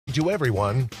To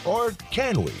everyone, or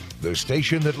can we? The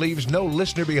station that leaves no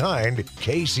listener behind,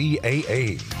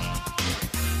 KCAA.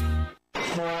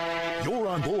 You're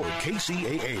on board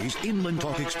KCAA's Inland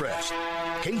Talk Express.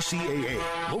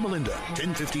 KCAA, Loma Linda,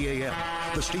 1050 AM,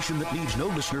 the station that leaves no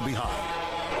listener behind.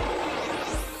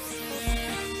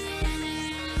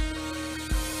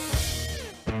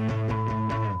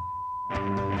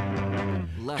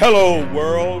 Hello,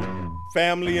 world,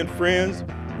 family, and friends.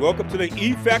 Welcome to the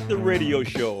E Factor Radio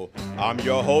Show. I'm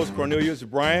your host, Cornelius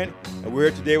Bryant, and we're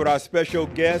here today with our special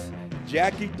guest,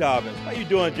 Jackie Dobbins. How you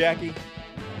doing, Jackie?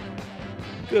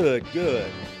 Good,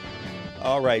 good.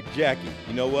 All right, Jackie,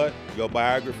 you know what? Your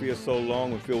biography is so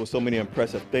long and filled with so many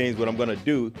impressive things. What I'm going to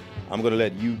do, I'm going to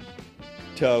let you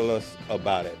tell us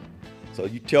about it. So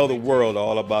you tell the world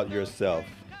all about yourself.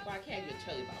 Well, I can't even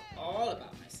tell you all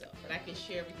about myself, but I can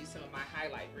share with you some of my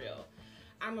highlight reel.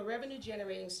 I'm a revenue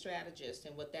generating strategist,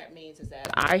 and what that means is that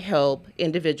I help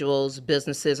individuals,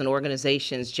 businesses, and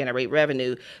organizations generate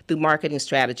revenue through marketing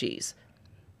strategies.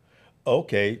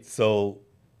 Okay, so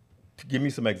give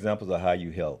me some examples of how you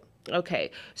help.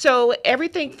 Okay, so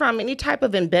everything from any type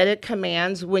of embedded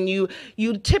commands, when you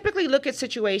typically look at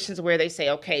situations where they say,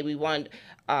 okay, we want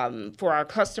for our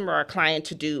customer or client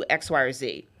to do X, Y, or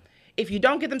Z. If you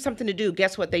don't give them something to do,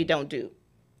 guess what they don't do?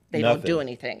 They Nothing. don't do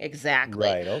anything. Exactly.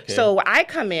 Right, okay. So I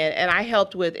come in and I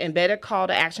helped with embedded call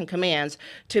to action commands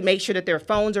to make sure that their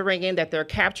phones are ringing, that they're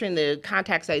capturing the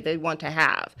contacts that they want to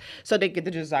have so they get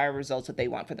the desired results that they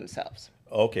want for themselves.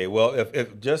 Okay, well,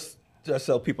 if just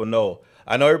so people know,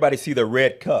 I know everybody see the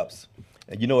red cups.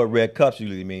 And you know what red cups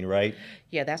usually mean, right?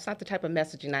 Yeah, that's not the type of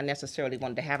messaging I necessarily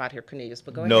wanted to have out here, Cornelius,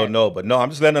 but go ahead. No, I'm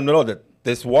just letting them know that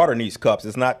this water needs cups.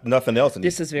 It's not nothing else in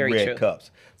This these is very red true.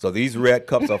 cups. So these red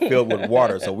cups are filled with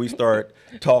water. So we start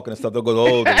talking and stuff. They'll go,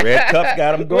 oh, the red cups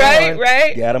got them going.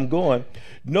 Right. Got them going.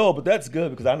 No, but that's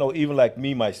good because I know even like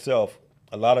me, myself,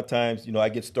 a lot of times, I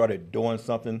get started doing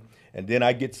something and then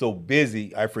I get so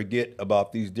busy, I forget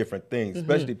about these different things,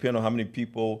 especially depending on how many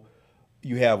people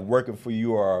you have working for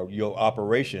you or your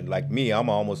operation. Like me, I'm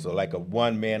almost like a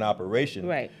one-man operation.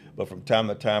 Right. But from time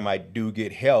to time, I do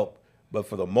get help. But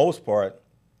for the most part,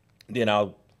 then I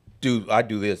do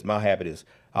this. My habit is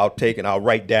I'll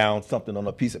write down something on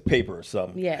a piece of paper or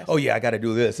something. Yes. Oh yeah, I got to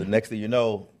do this. And next thing you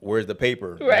know, where's the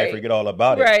paper? Right. I forget all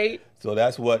about it. Right. So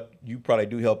that's what you probably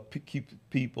do, help keep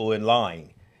people in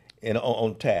line and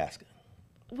on task.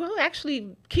 Well,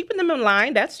 actually, keeping them in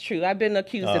line, that's true. I've been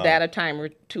accused of that a time or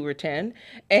 2 or 10.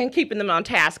 And keeping them on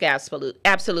task,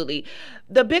 absolutely.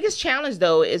 The biggest challenge,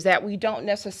 though, is that we don't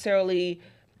necessarily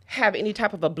have any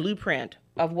type of a blueprint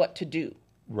of what to do,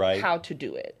 Right. how to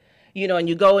do it. And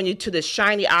you go to this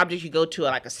shiny object, you go to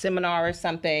like a seminar or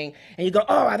something, and you go,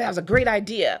 oh, that was a great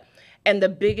idea. And the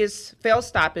biggest fail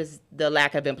stop is the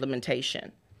lack of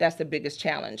implementation. That's the biggest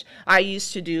challenge. I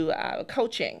used to do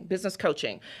coaching, business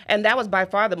coaching, and that was by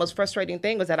far the most frustrating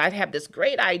thing was that I'd have this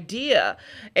great idea,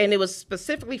 and it was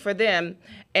specifically for them,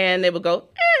 and they would go,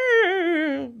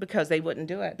 because they wouldn't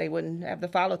do it. They wouldn't have the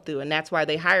follow through, and that's why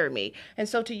they hired me. And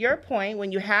so to your point,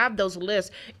 when you have those lists,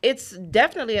 it's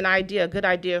definitely a good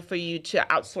idea for you to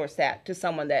outsource that to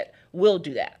someone that will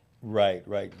do that. Right.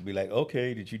 Be like,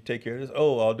 okay, did you take care of this?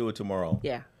 Oh, I'll do it tomorrow.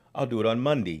 Yeah. I'll do it on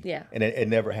Monday. Yeah. And it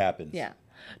never happens. Yeah.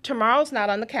 Tomorrow's not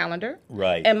on the calendar.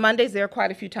 Right. And Monday's there quite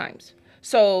a few times.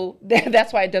 So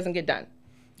that's why it doesn't get done.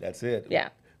 That's it. Yeah.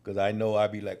 Because I know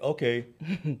I'd be like, okay,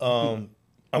 I'm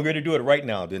going to do it right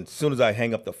now. Then as soon as I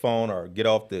hang up the phone or get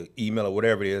off the email or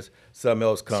whatever it is, something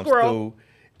else comes through.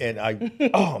 And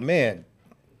oh, man.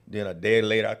 Then a day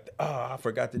later, I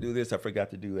forgot to do this. I forgot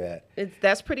to do that.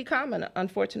 That's pretty common,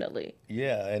 unfortunately.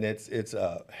 Yeah. And it's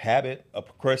a habit of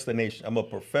procrastination. I'm a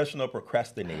professional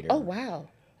procrastinator. Oh, wow.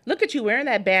 Look at you wearing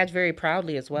that badge very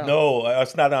proudly as well. No,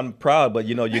 it's not I'm proud, but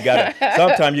you gotta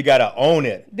sometimes you gotta own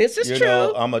it. This is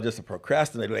true. I'm just a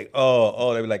procrastinator. Like,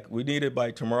 they be like, we need it by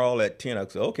tomorrow at 10. I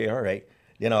say, okay, all right.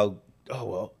 Then I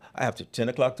have to 10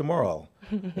 o'clock tomorrow.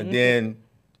 And then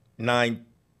 9:59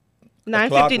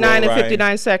 and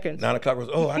 59 seconds. 9 o'clock was,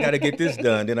 I gotta get this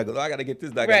done. Then I go, I gotta get this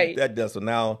done, I gotta get that done. So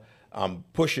now I'm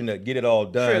pushing to get it all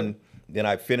done. True. Then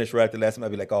I finish right at the last time.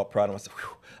 I'd be like all proud of myself.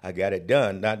 Whew, I got it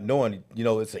done. Not knowing,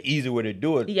 it's an easy way to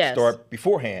do it. Yes. Start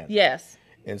beforehand. Yes.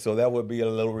 And so that would be a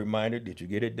little reminder. Did you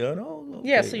get it done? Oh, okay.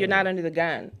 Yeah, so you're not under the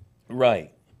gun. Right.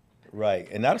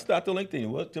 And that's not the only thing.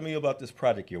 Well, tell me about this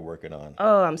project you're working on.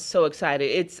 Oh, I'm so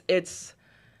excited. It's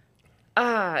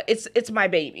my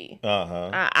baby.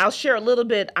 I'll share a little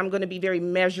bit. I'm going to be very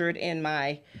measured in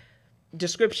my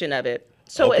description of it.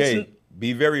 So okay,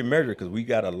 be very measured because we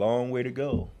got a long way to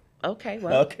go. Okay,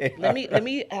 well, Okay. let me.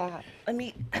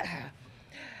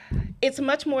 It's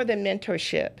much more than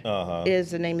mentorship,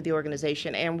 is the name of the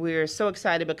organization. And we're so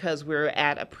excited because we're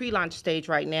at a pre-launch stage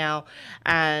right now.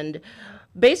 And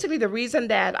basically the reason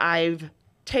that I've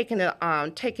taken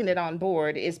it on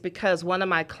board is because one of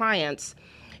my clients,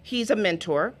 he's a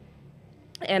mentor.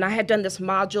 And I had done this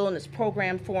module and this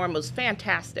program for him. It was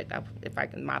fantastic, if I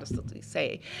can modestly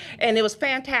say. And it was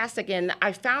fantastic. And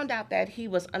I found out that he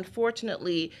was,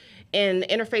 unfortunately, in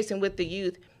interfacing with the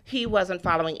youth, he wasn't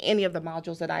following any of the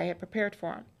modules that I had prepared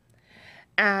for him.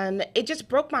 And it just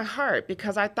broke my heart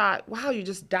because I thought, wow, you're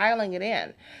just dialing it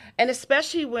in. And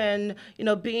especially when,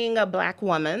 being a Black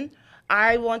woman,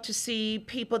 I want to see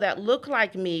people that look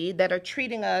like me that are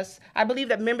treating us. I believe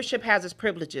that membership has its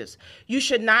privileges. You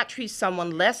should not treat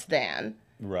someone less than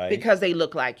because they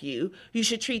look like you. You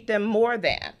should treat them more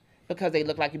than because they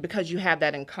look like you, because you have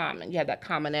that in common. You have that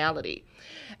commonality.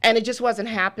 And it just wasn't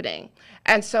happening.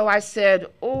 And so I said,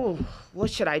 oh, what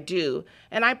should I do?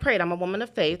 And I prayed. I'm a woman of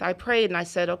faith. I prayed and I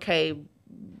said, okay,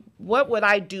 what would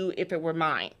I do if it were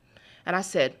mine? And I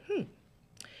said,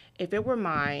 if it were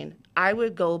mine, I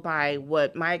would go by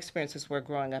what my experiences were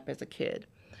growing up as a kid.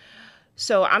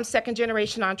 So I'm second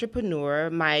generation entrepreneur.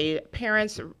 My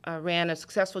parents ran a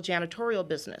successful janitorial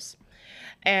business.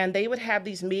 And they would have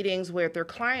these meetings where their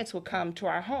clients would come to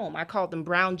our home. I called them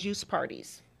brown juice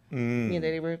parties.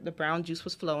 The brown juice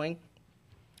was flowing.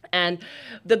 And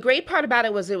the great part about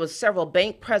it was several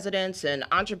bank presidents and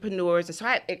entrepreneurs. And so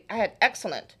I had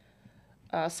excellent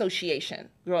association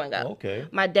growing up. Okay.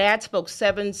 My dad spoke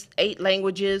 7, 8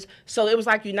 languages, so it was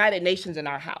like United Nations in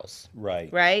our house.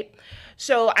 Right?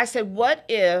 So I said, what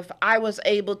if I was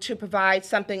able to provide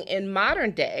something in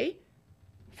modern day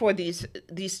for these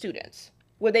students,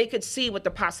 where they could see what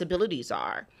the possibilities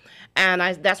are? And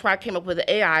that's why I came up with the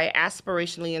AI,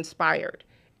 aspirationally inspired,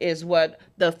 is what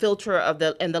the filter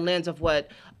and the lens of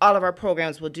what all of our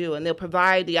programs will do. And they'll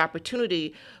provide the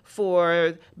opportunity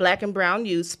for Black and brown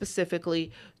youth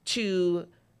specifically to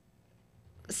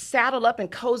saddle up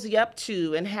and cozy up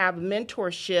to and have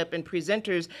mentorship and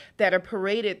presenters that are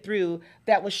paraded through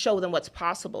that will show them what's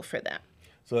possible for them.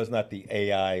 So it's not the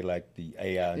AI like the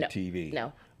AI on TV?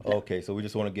 No. Okay, so we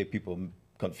just want to get people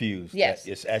confused. Yes.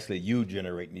 It's actually you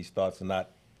generating these thoughts and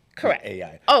not correct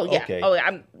AI. Oh, yeah. Okay. Oh,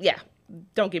 yeah.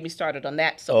 Don't get me started on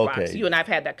that soapbox. Okay. You and I have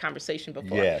had that conversation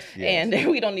before. Yes. And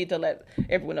we don't need to let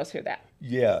everyone else hear that.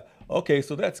 Yeah. Okay,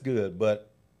 so that's good. But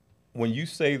when you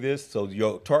say this, so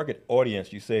your target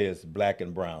audience, you say is Black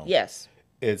and brown. Yes.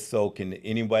 So can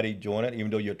anybody join it,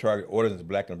 even though your target audience is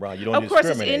Black and brown? You don't of course,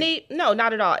 discriminate. no,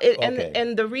 not at all. Okay.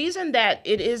 And the reason that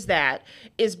it is that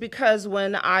is because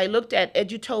when I looked at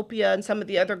Edutopia and some of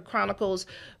the other chronicles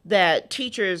that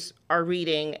teachers are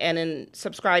reading and in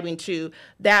subscribing to,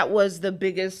 that was the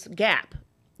biggest gap.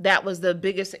 That was the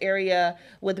biggest area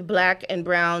with Black and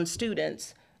brown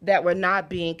students that were not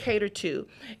being catered to.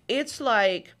 It's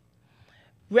like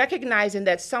recognizing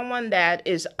that someone that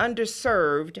is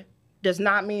underserved does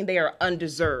not mean they are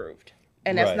undeserved.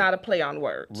 And that's not a play on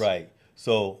words. Right.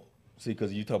 So, see,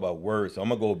 because you talk about words, so I'm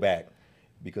going to go back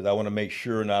because I want to make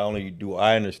sure not only do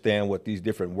I understand what these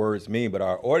different words mean, but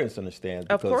our audience understands.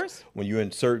 Because of course. When you're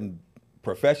in certain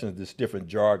professions, there's different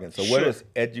jargon. So what is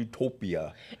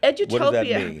Edutopia? Edutopia. What does that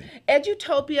mean?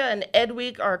 Edutopia and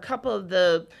Edweek are a couple of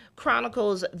the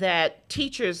chronicles that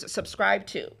teachers subscribe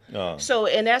to. So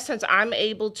in essence, I'm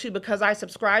able to, because I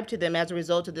subscribe to them as a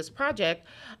result of this project,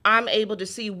 I'm able to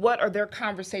see what are their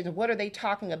conversations, what are they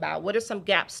talking about, what are some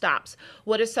gap stops,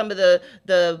 what are some of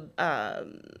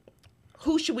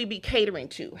who should we be catering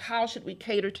to? How should we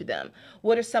cater to them?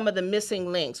 What are some of the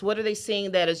missing links? What are they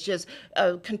seeing that is just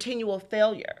a continual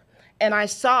failure? And I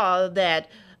saw that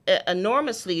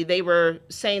enormously they were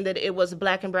saying that it was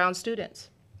Black and brown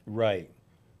students. Right.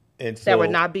 And so, that were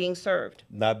not being served.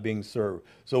 Not being served.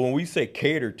 So when we say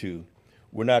cater to,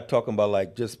 we're not talking about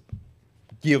like just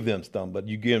give them stuff, but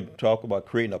you talk about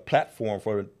creating a platform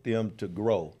for them to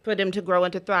grow. For them to grow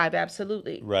and to thrive,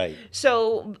 absolutely. Right.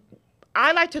 So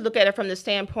I like to look at it from the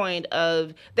standpoint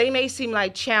of they may seem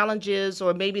like challenges,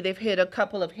 or maybe they've hit a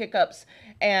couple of hiccups,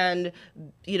 and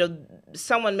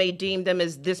someone may deem them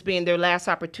as this being their last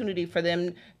opportunity for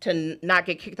them to not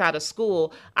get kicked out of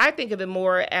school. I think of it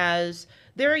more as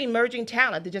they're emerging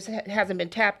talent that just hasn't been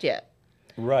tapped yet.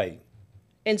 Right.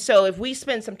 And so if we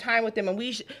spend some time with them and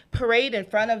we parade in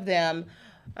front of them,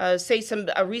 say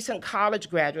a recent college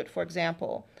graduate, for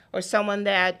example, or someone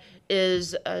that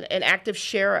is an active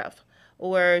sheriff,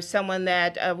 or someone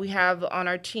that we have on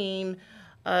our team,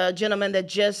 a gentleman that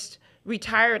just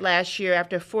retired last year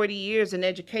after 40 years in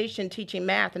education teaching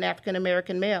math, an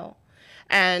African-American male.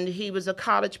 And he was a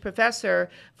college professor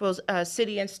for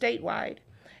city and statewide.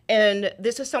 And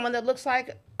this is someone that looks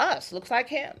like us, looks like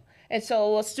him. And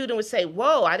so a student would say,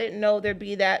 whoa, I didn't know there'd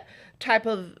be that type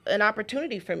of an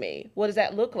opportunity for me. What does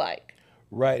that look like?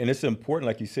 Right, and it's important,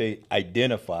 like you say,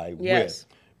 identify Yes.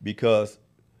 with, because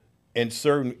in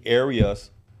certain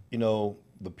areas, you know,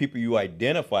 the people you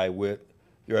identify with,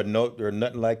 they're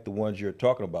nothing like the ones you're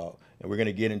talking about. And we're going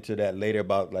to get into that later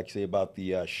about, like you say, about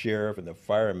the sheriff and the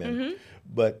firemen.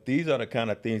 But these are the kind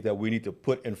of things that we need to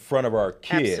put in front of our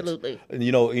kids. Absolutely. And,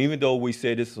 you know, even though we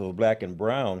say this is black and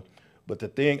brown, but the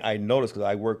thing I noticed, because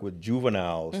I work with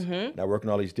juveniles, and I work in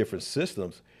all these different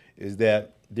systems, is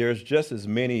that there's just as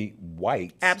many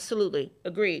whites. Absolutely.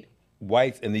 Agreed.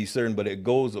 Whites in these certain, but it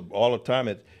goes all the time.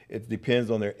 It depends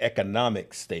on their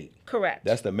economic state. Correct.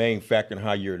 That's the main factor in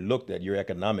how you're looked at, your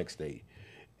economic state.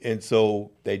 And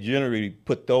so they generally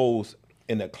put those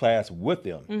in the class with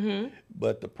them.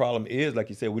 But the problem is, like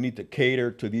you said, we need to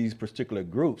cater to these particular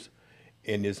groups.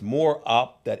 And it's more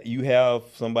up that you have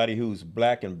somebody who's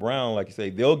black and brown, like you say,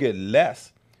 they'll get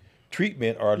less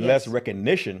treatment or less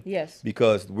recognition. Yes.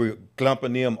 Because we're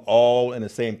clumping them all in the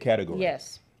same category.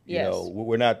 Yes. You know,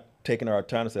 we're not taking our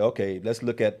time to say, okay, let's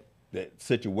look at the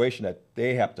situation that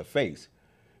they have to face,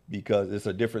 because it's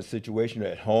a different situation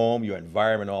at home, your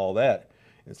environment, all that.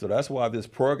 And so that's why this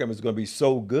program is going to be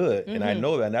so good. And I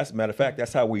know that. And that's a matter of fact,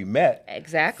 that's how we met.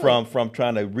 Exactly. From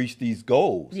trying to reach these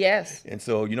goals. Yes. And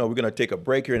so, you know, we're going to take a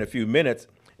break here in a few minutes.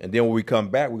 And then when we come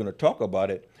back, we're going to talk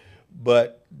about it.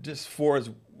 But just for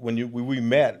us, when we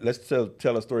met, let's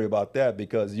tell a story about that,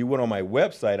 because you went on my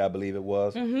website, I believe it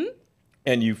was,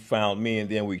 and you found me, and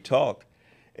then we talked.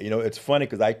 You know, it's funny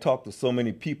because I talk to so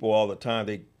many people all the time.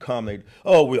 They come, I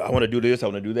want to do this, I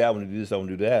want to do that, I want to do this, I want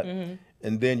to do that.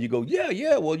 And then you go,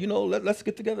 yeah, well, you know, let's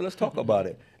get together, let's talk about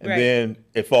it. And then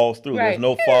it falls through. There's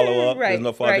no follow-up. There's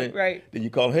no follow-up. Then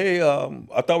you call, hey,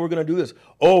 I thought we were going to do this.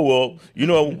 Oh, well, you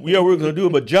know, yeah, we're going to do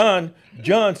it. But John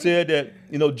said that,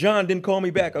 you know, John didn't call me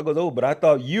back. I goes, oh, but I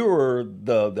thought you were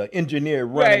the engineer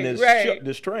running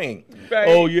this train.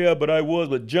 Oh, yeah, but I was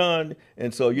with John.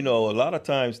 And so, you know, a lot of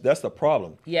times that's the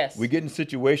problem. Yes. We get in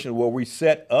situations where we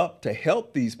set up to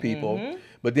help these people,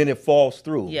 but then it falls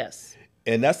through. Yes.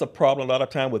 And that's a problem a lot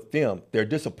of time with them. They're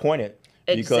disappointed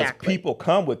because people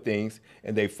come with things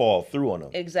and they fall through on them.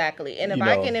 Exactly. And if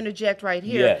I can interject right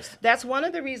here, that's one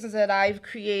of the reasons that I've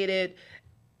created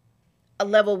a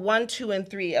level 1, 2, and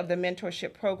 3 of the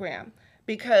mentorship program.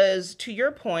 Because to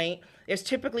your point, there's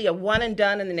typically a one and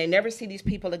done, and then they never see these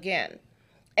people again.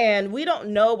 And we don't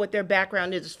know what their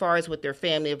background is as far as with their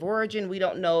family of origin. We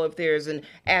don't know if there's an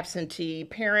absentee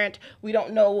parent. We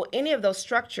don't know any of those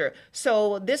structure.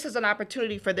 So this is an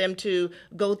opportunity for them to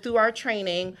go through our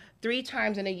training 3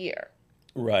 times in a year.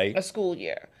 Right. A school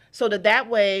year. So that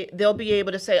way they'll be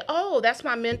able to say, oh, that's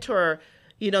my mentor,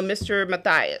 you know, Mr.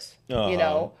 Matthias. You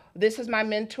know, this is my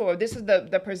mentor. This is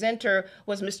the presenter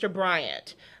was Mr.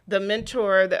 Bryant. The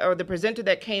mentor or the presenter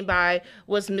that came by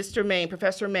was Mr. Main,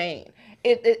 Professor Main.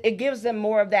 It gives them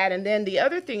more of that. And then the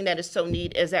other thing that is so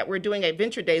neat is that we're doing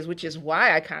Adventure Days, which is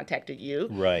why I contacted you.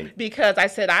 Right. Because I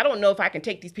said, I don't know if I can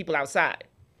take these people outside.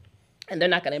 And they're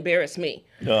not going to embarrass me.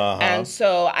 And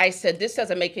so I said, this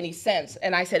doesn't make any sense.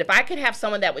 And I said, if I could have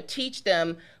someone that would teach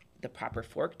them the proper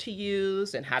fork to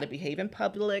use and how to behave in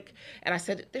public. And I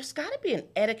said, there's got to be an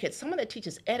etiquette, someone that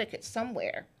teaches etiquette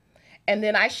somewhere. And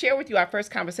then I share with you our first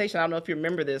conversation. I don't know if you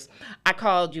remember this. I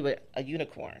called you a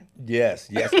unicorn. Yes.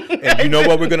 And you know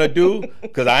what we're going to do?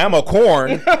 Because I am a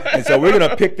corn. And so we're going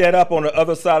to pick that up on the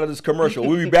other side of this commercial.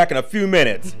 We'll be back in a few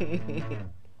minutes.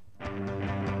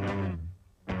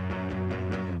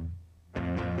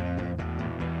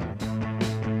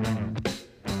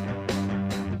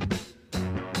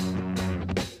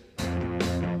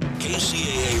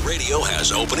 KCAA Radio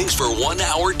has openings for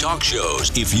 1-hour talk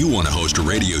shows. If you want to host a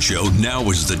radio show, now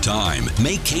is the time.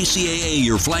 Make KCAA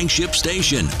your flagship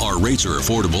station. Our rates are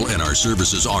affordable and our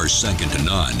services are second to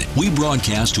none. We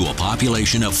broadcast to a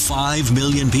population of 5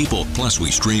 million people. Plus, we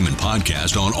stream and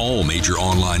podcast on all major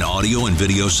online audio and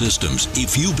video systems.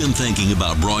 If you've been thinking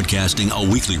about broadcasting a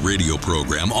weekly radio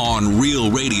program on Real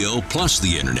Radio plus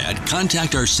the internet,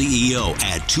 contact our CEO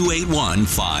at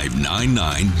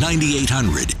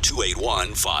 281-599-9800.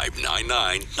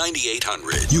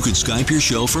 281-599-9800. You can Skype your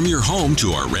show from your home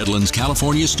to our Redlands,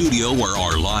 California studio, where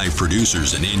our live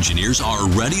producers and engineers are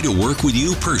ready to work with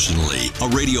you personally. A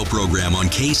radio program on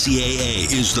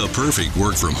KCAA is the perfect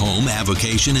work from home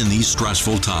avocation in these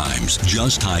stressful times.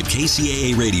 Just type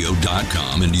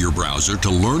kcaaradio.com into your browser to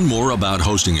learn more about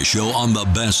hosting a show on the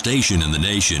best station in the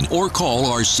nation, or call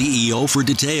our CEO for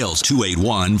details,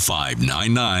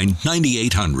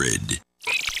 281-599-9800.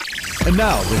 And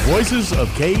now, the voices of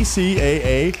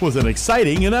KCAA with an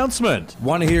exciting announcement.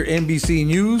 Want to hear NBC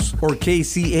News or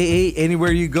KCAA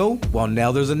anywhere you go? Well,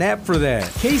 now there's an app for that.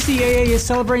 KCAA is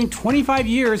celebrating 25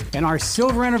 years and our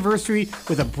silver anniversary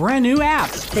with a brand new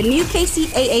app. The new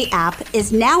KCAA app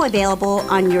is now available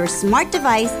on your smart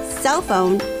device, cell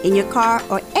phone, in your car,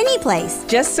 or any place.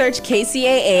 Just search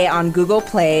KCAA on Google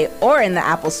Play or in the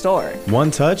Apple Store. One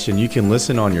touch and you can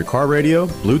listen on your car radio,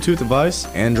 Bluetooth device,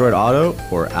 Android Auto,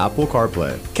 or Apple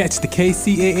CarPlay. Catch the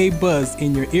KCAA buzz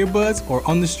in your earbuds or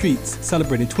on the streets,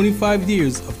 celebrating 25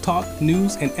 years of talk,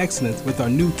 news, and excellence with our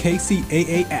new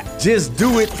KCAA app. Just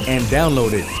do it and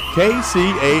download it.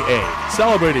 KCAA,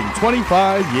 celebrating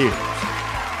 25 years.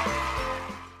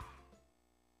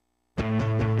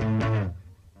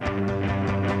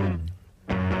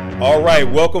 All right,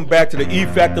 welcome back to the E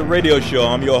Factor Radio Show.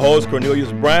 I'm your host,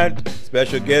 Cornelius Bryant,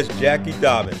 special guest, Jackie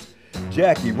Dobbins.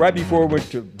 Jackie, right before we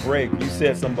went to break, you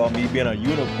said something about me being a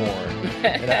unicorn.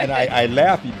 and I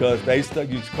laughed because they used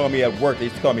to call me at work, they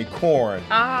used to call me corn.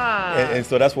 And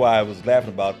so that's why I was laughing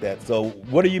about that. So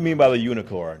what do you mean by the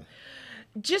unicorn?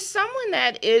 Just someone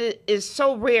that is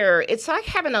so rare. It's like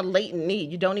having a latent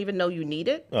need. You don't even know you need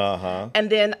it. And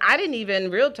then I didn't even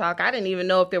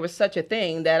know if there was such a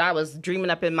thing that I was dreaming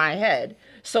up in my head.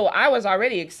 So I was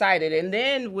already excited. And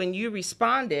then when you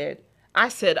responded, I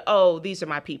said, oh, these are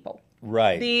my people.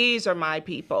 Right. These are my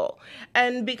people.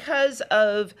 And because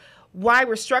of why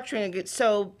we're structuring it,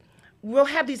 so we'll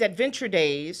have these adventure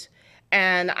days.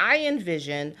 And I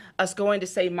envision us going to,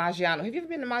 say, Maggiano's. Have you ever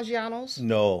been to Maggiano's?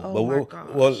 No. Oh, my gosh.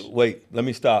 Well, wait, let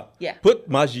me stop. Yeah. Put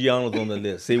Maggiano's on the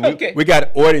list. See, Okay. we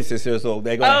got audiences here, so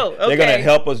they're gonna okay.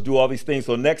 help us do all these things.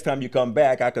 So next time you come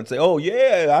back, I can say, oh,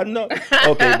 yeah, I know.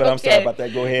 Okay, but I'm sorry about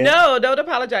that. Go ahead. No, don't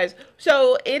apologize.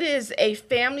 So it is a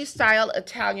family-style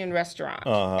Italian restaurant.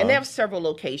 And they have several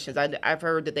locations. I've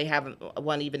heard that they have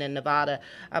one even in Nevada.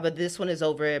 But this one is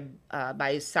over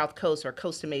by South Coast or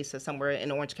Costa Mesa, somewhere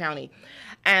in Orange County.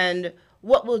 And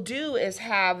what we'll do is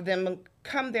have them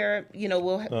come there,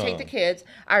 we'll take the kids.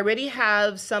 I already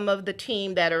have some of the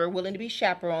team that are willing to be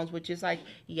chaperones, which is like,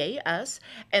 yay, us.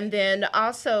 And then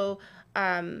also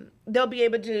they'll be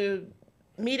able to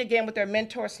meet again with their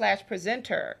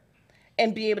mentor/presenter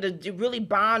and be able to really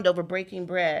bond over breaking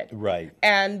bread. Right.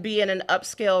 And be in an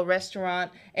upscale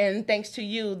restaurant. And thanks to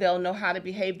you, they'll know how to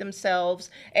behave themselves.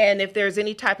 And if there's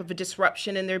any type of a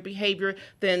disruption in their behavior,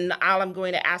 then all I'm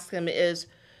going to ask them is,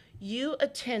 you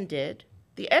attended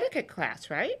the etiquette class,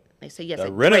 right? They say, yes.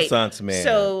 The Renaissance Man.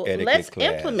 So let's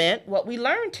class. implement what we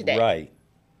learned today. Right.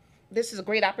 This is a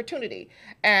great opportunity.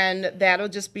 And that'll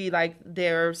just be like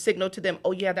their signal to them,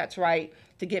 oh, yeah, that's right,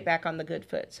 to get back on the good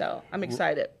foot. So I'm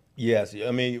excited. Yes,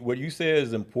 I mean, what you said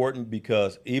is important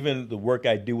because even the work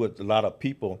I do with a lot of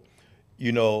people,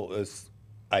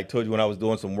 I told you when I was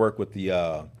doing some work with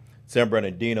the San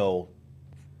Bernardino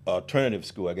alternative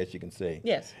school, I guess you can say.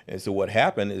 Yes. And so what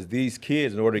happened is these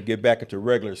kids, in order to get back into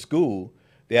regular school,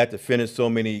 they had to finish so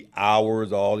many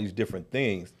hours, all these different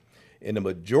things. And the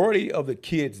majority of the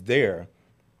kids there,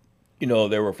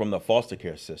 they were from the foster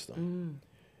care system.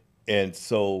 And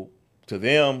so to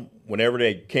them, whenever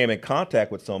they came in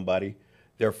contact with somebody,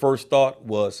 their first thought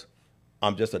was,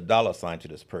 I'm just a dollar sign to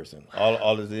this person.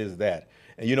 All it is that.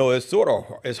 And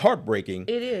it's heartbreaking.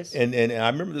 It is. And I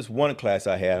remember this one class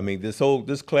I had. I mean,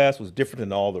 this class was different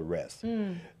than all the rest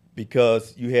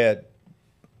because you had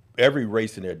every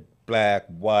race in there, black,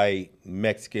 white,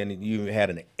 Mexican, and you even had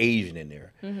an Asian in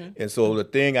there. And so the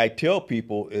thing I tell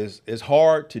people is it's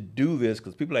hard to do this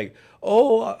because people are like,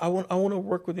 oh, I want to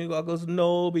work with you. I goes,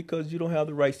 no, because you don't have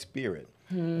the right spirit.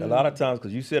 And a lot of times,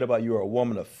 because you said about you're a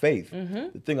woman of faith,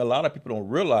 the thing a lot of people don't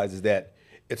realize is that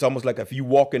it's almost like if you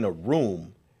walk in a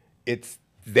room, it's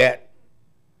that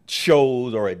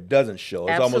shows or it doesn't show.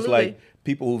 It's almost like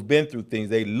people who've been through things,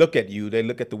 they look at you, they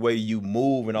look at the way you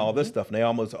move and all this stuff, and they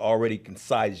almost already can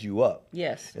size you up.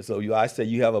 Yes. And so I say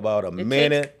you have about a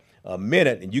minute,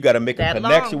 and you got to make a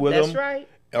connection with them. That's right.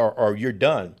 Or you're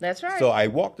done. That's right. So I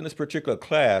walked in this particular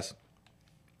class,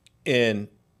 and,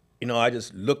 I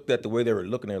just looked at the way they were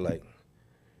looking. They're like,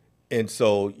 and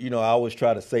so, I always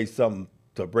try to say something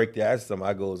to break the ice.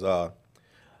 I goes,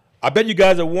 I bet you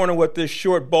guys are wondering what this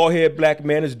short, bald-headed black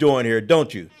man is doing here,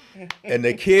 don't you? And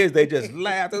the kids, they just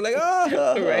laughed. They're like,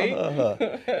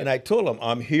 right. And I told them,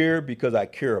 I'm here because I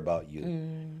care about you.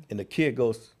 And the kid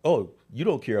goes, oh, you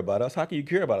don't care about us. How can you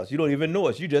care about us? You don't even know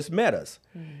us. You just met us.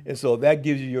 And so that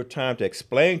gives you your time to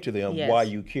explain to them why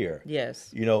you care.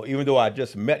 Yes. Even though I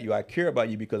just met you, I care about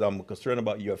you because I'm concerned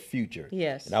about your future.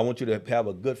 Yes. And I want you to have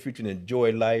a good future and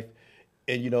enjoy life.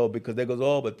 And, because they goes,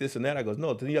 oh, but this and that. I goes,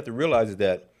 no, the thing you have to realize is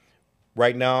that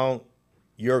right now,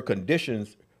 your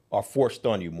conditions are forced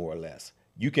on you more or less.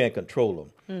 You can't control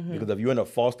them because if you're in a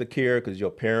foster care because your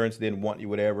parents didn't want you,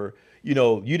 whatever, you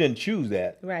know, you didn't choose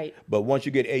that. Right. But once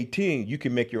you get 18, you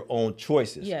can make your own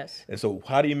choices. Yes. And so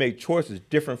how do you make choices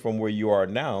different from where you are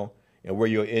now and where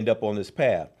you'll end up on this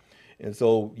path? And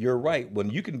so you're right. When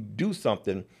you can do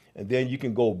something and then you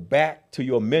can go back to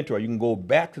your mentor, you can go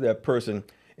back to that person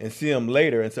and see them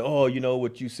later and say, oh, you know,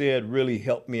 what you said really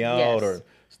helped me out or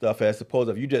stuff, as opposed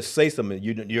if you just say something,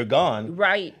 you're gone.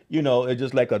 Right. You know, it's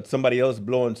just like somebody else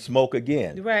blowing smoke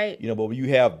again. Right. You know, but when you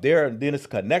have there, then it's a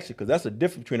connection, because that's the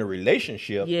difference between a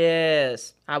relationship.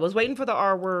 Yes. I was waiting for the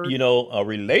R word. You know, a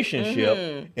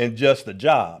relationship and just a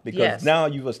job, because now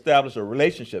you've established a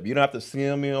relationship. You don't have to see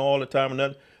them in all the time or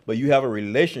nothing, but you have a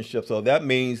relationship. So that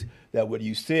means that what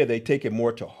you said, they take it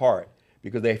more to heart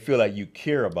because they feel like you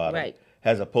care about it.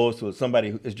 As opposed to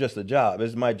somebody who is just a job.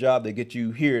 It's my job to get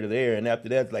you here to there, and after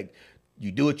that, it's like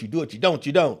you do it, you do it, you don't,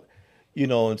 you don't. You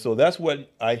know, and so that's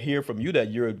what I hear from you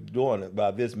that you're doing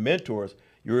about this mentors.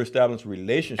 You're establishing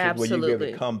relationships where you be able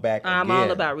to come back again. I'm all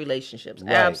about relationships.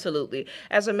 Right. Absolutely.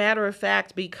 As a matter of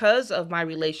fact, because of my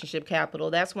relationship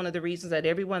capital, that's one of the reasons that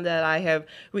everyone that I have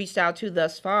reached out to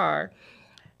thus far,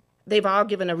 they've all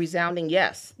given a resounding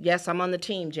yes. Yes, I'm on the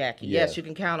team, Jackie. Yes, you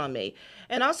can count on me.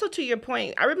 And also to your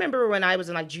point, I remember when I was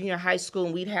in like junior high school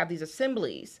and we'd have these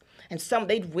assemblies and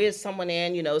they'd whiz someone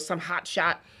in, you know, some hot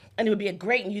shot, and it would be a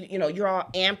great, and you know, you're all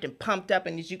amped and pumped up,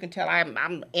 and as you can tell,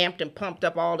 I'm amped and pumped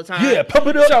up all the time. Yeah, pump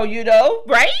it up. So, you know,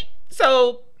 right?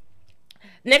 So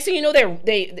next thing you know,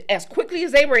 they as quickly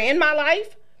as they were in my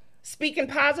life, speaking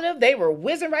positive, they were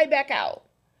whizzing right back out.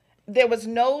 There was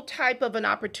no type of an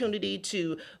opportunity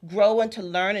to grow and to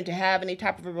learn and to have any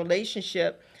type of a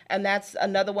relationship. And that's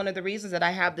another one of the reasons that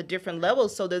I have the different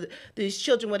levels, so that these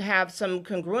children would have some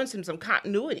congruence and some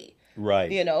continuity. Right.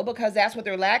 You know, because that's what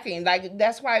they're lacking. Like,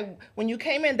 that's why when you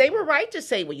came in, they were right to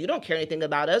say, well, you don't care anything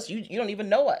about us. You don't even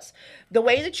know us. The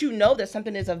way that you know that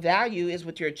something is of value is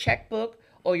with your checkbook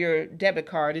or your debit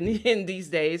card in these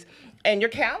days, and your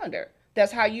calendar.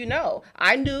 That's how you know.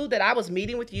 I knew that I was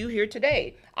meeting with you here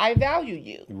today. I value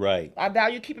you. Right. I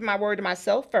value keeping my word to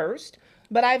myself first,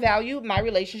 but I value my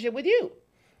relationship with you.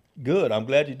 Good. I'm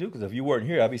glad you do, because if you weren't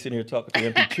here, I'd be sitting here talking to an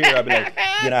empty chair. I'd be like,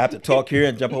 then I have to talk here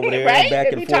and jump over there and back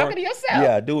and forth. Talking to yourself.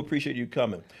 Yeah, I do appreciate you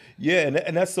coming. Yeah,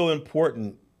 and that's so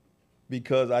important,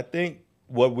 because I think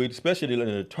what we, especially in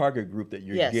the target group that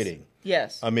you're getting.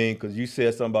 Yes. I mean, because you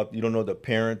said something about you don't know the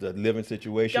parent, the living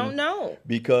situation. Don't know.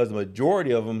 Because the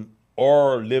majority of them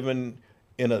are living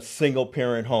in a single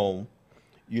parent home.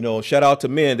 You know, shout out to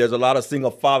men. There's a lot of single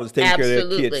fathers taking care of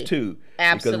their kids too.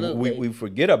 Absolutely. Because we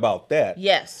forget about that.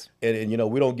 Yes. And you know,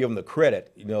 we don't give them the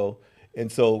credit, you know.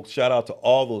 And so shout out to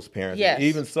all those parents. Yes.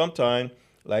 Even sometimes,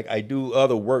 like I do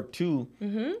other work too,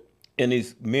 and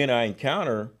these men I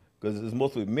encounter, because it's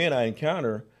mostly men I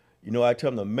encounter, you know, I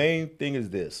tell them the main thing is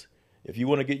this. If you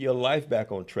want to get your life back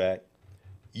on track,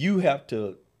 you have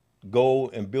to go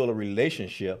and build a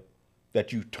relationship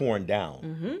that you've torn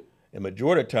down. And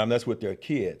majority of the time, that's with their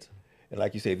kids. And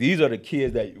like you say, these are the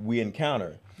kids that we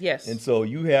encounter. Yes. And so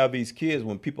you have these kids,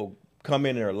 when people come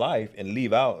in their life and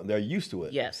leave out, they're used to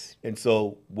it. Yes. And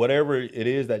so whatever it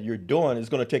is that you're doing, it's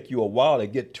going to take you a while to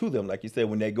get to them. Like you said,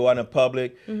 when they go out in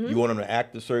public, you want them to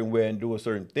act a certain way and do a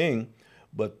certain thing.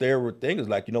 But their thing is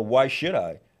like, you know, why should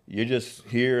I? You're just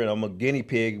here and I'm a guinea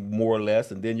pig, more or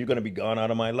less, and then you're going to be gone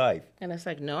out of my life. And it's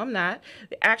like, no, I'm not.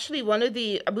 Actually,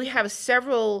 we have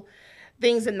several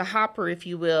things in the hopper, if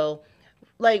you will.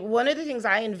 Like, one of the things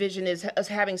I envision is us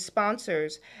having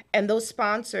sponsors, and those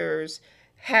sponsors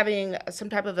having some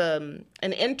type of an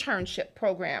internship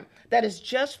program that is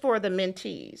just for the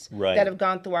mentees that have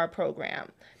gone through our program.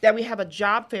 That we have a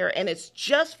job fair, and it's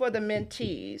just for the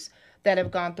mentees that have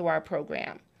gone through our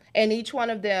program. And each one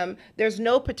of them, there's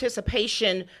no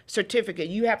participation certificate.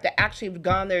 You have to actually have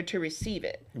gone there to receive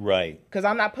it. Right. Because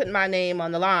I'm not putting my name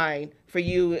on the line for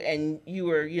you, and you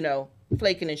were, you know,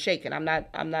 flaking and shaking. I'm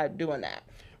not doing that.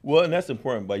 Well, and that's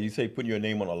important, but you say putting your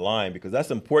name on a line, because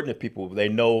that's important to people. They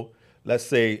know, let's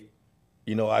say,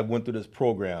 you know, I went through this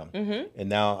program and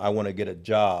now I want to get a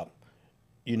job.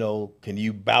 You know, can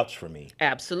you vouch for me?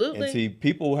 Absolutely. And see,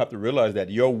 people have to realize that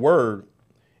your word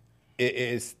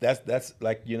that's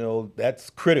like, you know,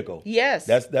 that's critical. Yes.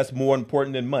 That's more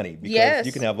important than money, because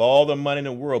you can have all the money in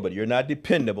the world, but you're not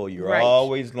dependable. You're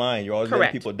always lying. You're always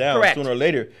letting people down. Sooner or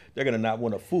later, they're going to not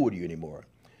want to fool with you anymore.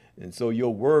 And so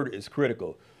your word is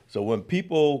critical. So when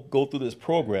people go through this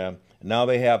program, now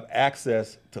they have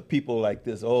access to people like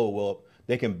this. Oh, well,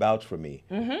 they can vouch for me.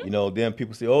 You know, then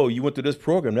people say, oh, you went through this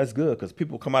program. That's good, because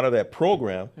people come out of that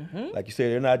program, like you say,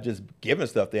 they're not just giving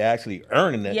stuff, they're actually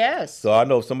earning it. Yes. So I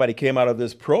know if somebody came out of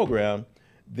this program,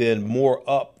 then more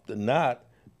up than not,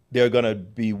 they're going to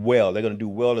be well. They're going to do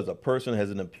well as a person,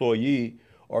 as an employee,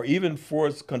 or even for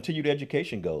as continued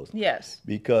education goes. Yes.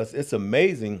 Because it's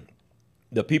amazing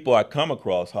the people I come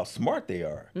across, how smart they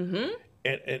are. Mm-hmm.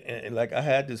 And like I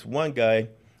had this one guy,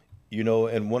 you know,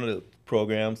 in one of the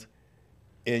programs,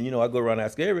 and, you know, I go around and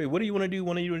ask, hey, what do you want to do?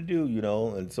 What do you want to do? You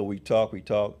know, and so we talk.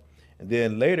 And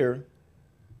then later,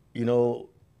 you know,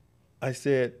 I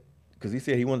said, because he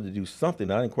said he wanted to do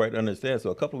something. I didn't quite understand. So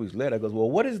a couple of weeks later, I goes,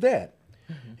 well, what is that?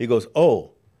 Mm-hmm. He goes,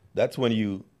 oh, that's when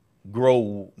you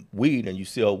grow weed and you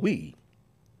sell weed.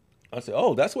 I said,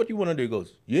 oh, that's what you want to do? He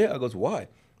goes, yeah. I goes, why?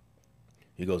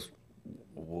 He goes,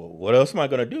 well, what else am I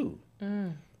going to do?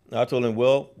 I told him,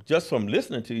 well, just from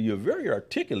listening to you, you're very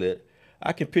articulate.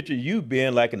 I can picture you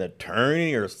being like an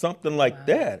attorney or something like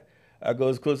that. I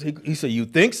goes, because he said, you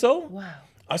think so? Wow.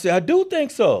 I said, I do think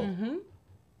so. Mm-hmm.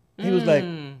 He was like,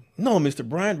 no, Mr.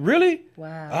 Bryant, really?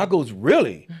 Wow. I goes,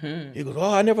 really? Mm-hmm. He goes,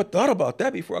 oh, I never thought about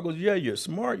that before. I goes, yeah, you're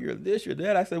smart, you're this, you're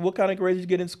that. I said, what kind of grades did you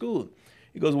get in school?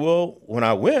 He goes, well, when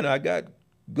I went, I got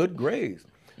good grades.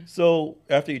 So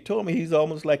after he told me, he's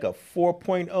almost like a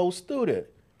 4.0 student.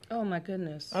 Oh, my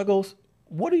goodness. I goes,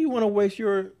 what do you want to waste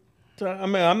your time? I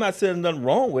mean, I'm not saying nothing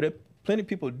wrong with it. Plenty of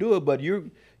people do it, but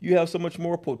you have so much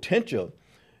more potential,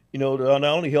 you know, to not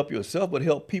only help yourself, but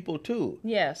help people too.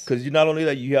 Yes. Because you not only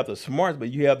that you have the smarts,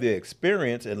 but you have the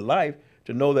experience in life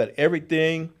to know that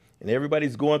everything and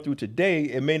everybody's going through today,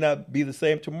 it may not be the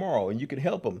same tomorrow, and you can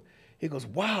help them. He goes,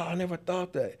 wow, I never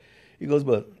thought that. He goes,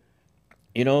 but,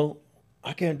 you know,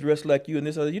 I can't dress like you and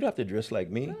this other. You don't have to dress like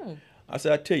me. I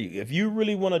said, I tell you, if you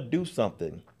really want to do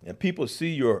something and people see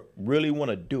you really want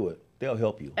to do it, they'll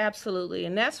help you. Absolutely.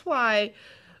 And that's why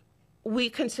we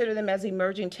consider them as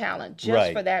emerging talent,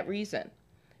 just for that reason.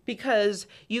 Because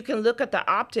you can look at the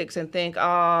optics and think,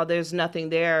 oh, there's nothing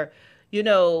there. You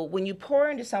know, when you pour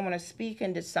into someone or speak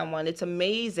into someone, it's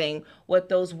amazing what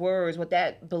those words, what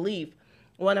that belief.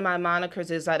 One of my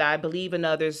monikers is that I believe in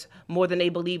others more than they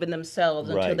believe in themselves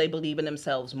until they believe in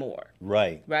themselves more.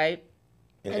 Right. Right?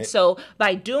 And so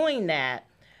by doing that,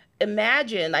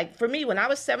 imagine, like for me, when I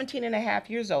was 17 and a half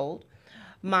years old,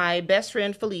 my best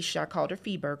friend Felicia, I called her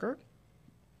Feeburger,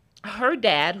 her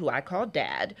dad, who I called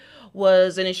Dad,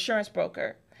 was an insurance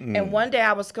broker. And one day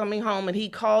I was coming home and he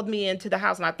called me into the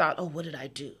house and I thought, oh, what did I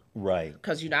do? Right.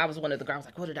 Because, you know, I was one of the girls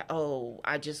like, what did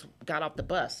I just got off the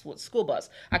bus, school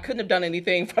bus. I couldn't have done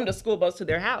anything from the school bus to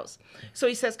their house. So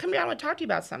he says, come here, I want to talk to you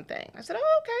about something. I said,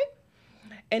 oh,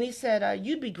 okay. And he said,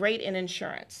 you'd be great in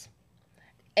insurance.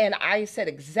 And I said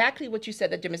exactly what you said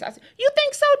that Jimmy said. I said, you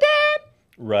think so, Dad?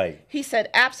 Right. He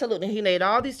said, absolutely. He laid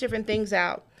all these different things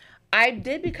out. I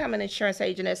did become an insurance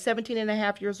agent at 17 and a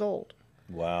half years old.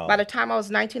 Wow. By the time I was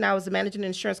 19, I was managing an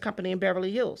insurance company in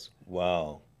Beverly Hills.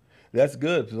 Wow. That's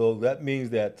good. So that means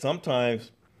that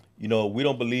sometimes, you know, we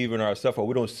don't believe in ourselves or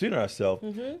we don't see it in ourselves.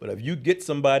 But if you get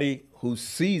somebody who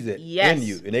sees it in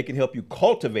you and they can help you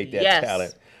cultivate that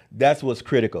talent, that's what's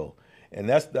critical. And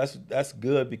that's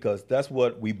good because that's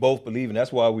what we both believe in.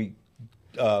 That's why we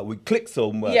click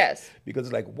so much. Yes. Because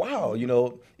it's like, wow, you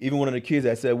know, even one of the kids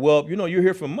that said, well, you know, you're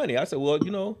here for money. I said, well,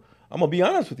 you know, I'm going to be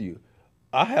honest with you.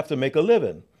 I have to make a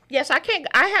living. Yes, I can't.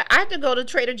 I have to go to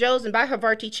Trader Joe's and buy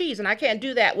Havarti cheese, and I can't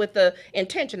do that with the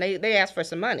intention. They ask for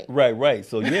some money. Right.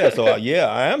 So yeah,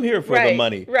 I am here for the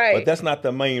money. Right. But that's not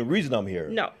the main reason I'm here.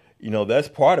 No. You know, that's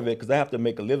part of it because I have to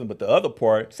make a living. But the other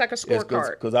part, it's like a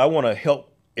scorecard. Because I want to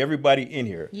help everybody in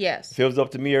here. Yes. If it was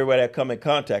up to me, everybody that come in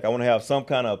contact, I want to have some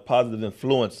kind of positive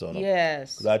influence on them.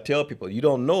 Yes. Because I tell people, you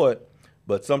don't know it,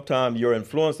 but sometimes your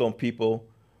influence on people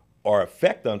or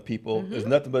effect on people is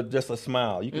nothing but just a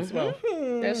smile. You can smile.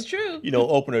 That's true. You know,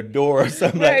 open a door or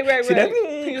something right. See that?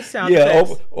 You sound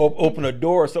best. Open a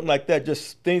door or something like that.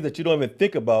 Just things that you don't even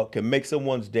think about can make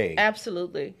someone's day.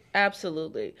 Absolutely.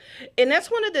 And that's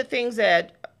one of the things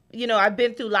that, you know, I've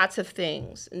been through lots of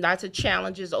things, lots of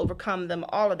challenges, overcome them,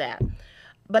 all of that.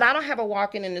 But I don't have a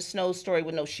walking in the snow story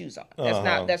with no shoes on.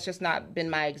 That's just not been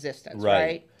my existence,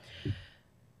 right?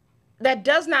 That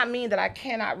does not mean that I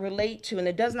cannot relate to, and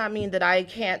it does not mean that I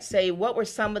can't say what were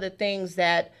some of the things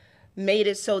that made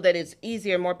it so that it's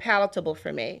easier, more palatable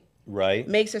for me. Right.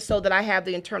 Makes it so that I have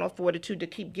the internal fortitude to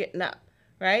keep getting up,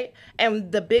 right?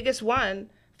 And the biggest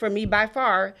one for me by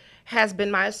far has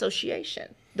been my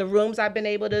association. The rooms I've been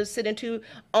able to sit into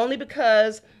only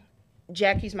because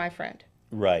Jackie's my friend.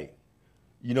 Right.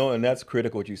 You know, and that's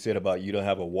critical what you said about you don't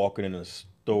have a walking in the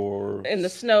store. In the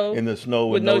snow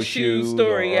with no shoes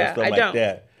story, or something like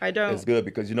that. I don't. It's good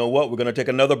because you know what? We're going to take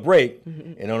another break.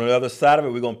 And on the other side of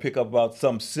it, we're going to pick up about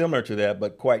something similar to that,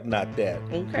 but quite not that.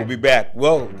 Okay. We'll be back.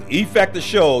 Well, E Factor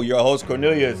Show, your host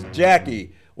Cornelius,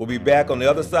 Jackie. We'll be back on the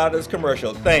other side of this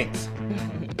commercial. Thanks.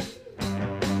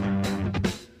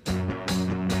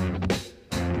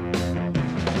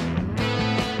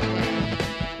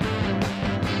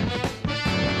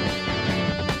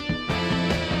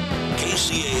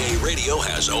 KCAA Radio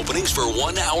has openings for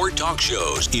 1-hour talk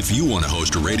shows. If you want to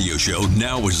host a radio show,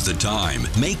 now is the time.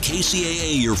 Make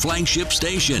KCAA your flagship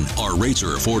station. Our rates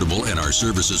are affordable and our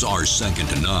services are second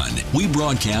to none. We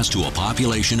broadcast to a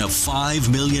population of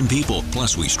 5 million people.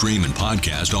 Plus, we stream and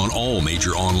podcast on all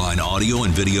major online audio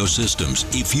and video systems.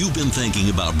 If you've been thinking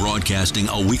about broadcasting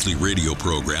a weekly radio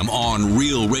program on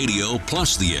real radio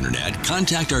plus the internet,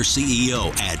 contact our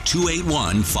CEO at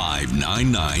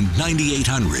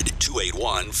 281-599-9800.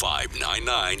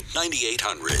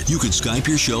 281-599-9800. You can Skype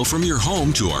your show from your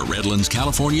home to our Redlands,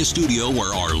 California studio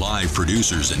where our live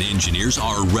producers and engineers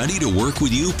are ready to work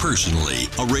with you personally.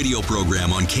 A radio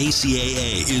program on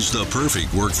KCAA is the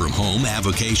perfect work from home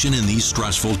avocation in these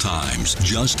stressful times.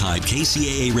 Just type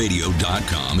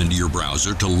kcaaradio.com into your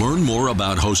browser to learn more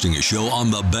about hosting a show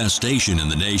on the best station in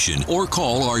the nation or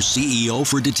call our CEO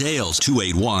for details.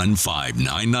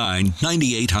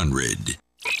 281-599-9800.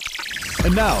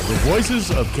 And now, the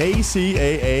voices of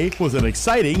KCAA with an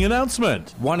exciting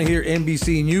announcement. Want to hear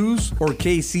NBC News or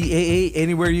KCAA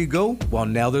anywhere you go? Well,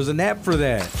 now there's an app for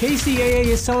that. KCAA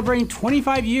is celebrating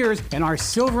 25 years and our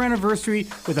silver anniversary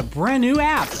with a brand new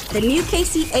app. The new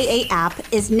KCAA app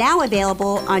is now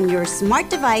available on your smart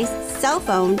device, cell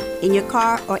phone, in your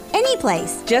car, or any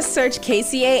place. Just search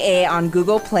KCAA on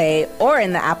Google Play or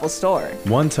in the Apple Store.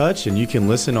 One touch and you can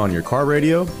listen on your car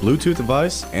radio, Bluetooth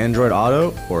device, Android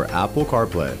Auto, or Apple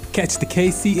CarPlay. Catch the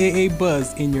KCAA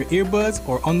buzz in your earbuds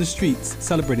or on the streets,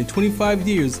 celebrating 25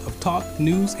 years of talk,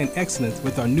 news, and excellence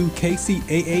with our new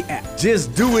KCAA app.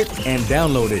 Just do it and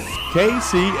download it.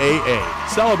 KCAA,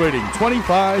 celebrating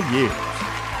 25 years.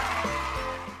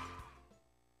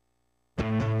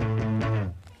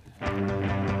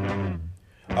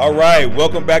 All right,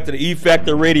 welcome back to the E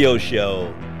Factor Radio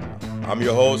Show. I'm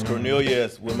your host,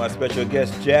 Cornelius, with my special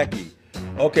guest, Jackie.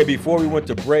 Okay, before we went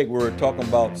to break, we were talking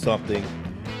about something.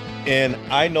 And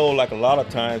I know, like, a lot of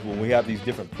times when we have these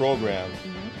different programs,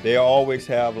 they always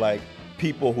have, like,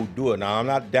 people who do it. Now, I'm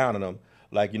not down on them.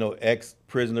 Like, you know,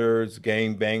 ex-prisoners,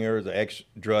 gang bangers, or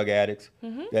ex-drug addicts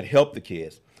that help the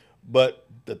kids. But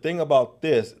the thing about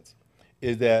this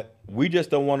is that we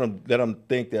just don't want to let them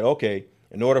think that, okay,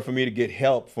 in order for me to get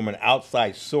help from an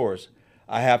outside source,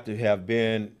 I have to have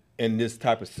been in this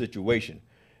type of situation.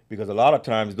 Because a lot of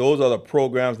times those are the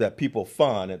programs that people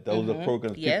fund, and those are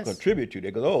programs people contribute to. They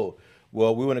go, oh,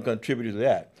 well, we want to contribute to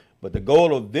that. But the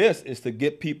goal of this is to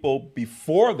get people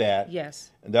before that.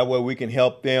 Yes. And that way we can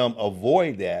help them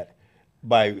avoid that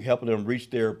by helping them reach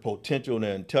their potential and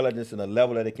their intelligence and the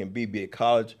level that it can be it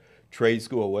college, trade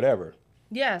school, or whatever.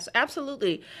 Yes,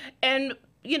 absolutely. And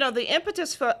you know, the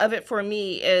impetus of it for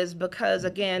me is because,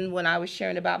 again, when I was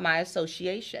sharing about my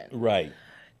association. Right.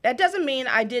 That doesn't mean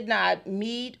I did not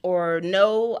meet or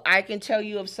know. I can tell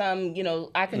you of some, you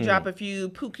know, I can drop a few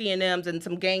Pookie and M's and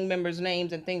some gang members'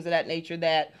 names and things of that nature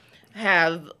that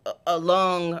have a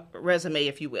long resume,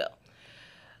 if you will.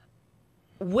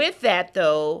 With that,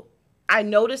 though, I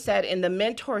noticed that in the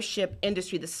mentorship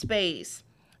industry, the space,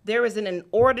 there is an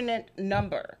inordinate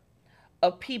number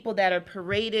of people that are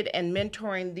paraded and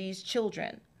mentoring these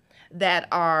children that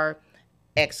are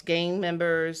ex-gang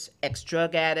members,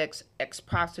 ex-drug addicts,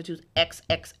 ex-prostitutes,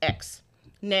 XXX.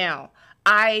 Now,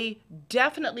 I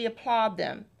definitely applaud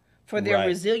them for their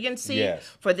resiliency,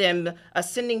 for them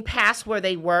ascending past where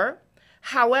they were.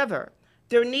 However,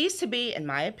 there needs to be, in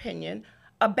my opinion,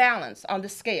 a balance on the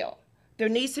scale. There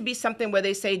needs to be something where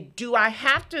they say, do I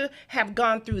have to have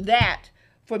gone through that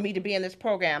for me to be in this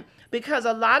program? Because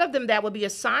a lot of them that will be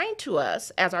assigned to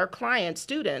us as our client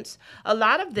students, a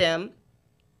lot of them,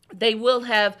 they will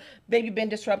have maybe been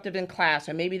disruptive in class,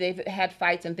 or maybe they've had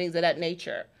fights and things of that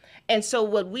nature. And so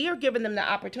what we are giving them the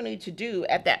opportunity to do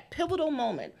at that pivotal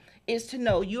moment is to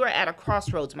know you are at a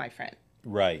crossroads, my friend.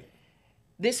 Right.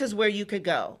 This is where you could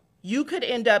go. You could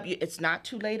end up, it's not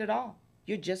too late at all.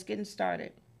 You're just getting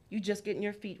started. You're just getting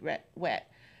your feet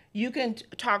wet. You can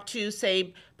talk to,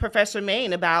 say, Professor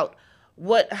Main about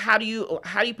how do you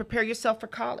prepare yourself for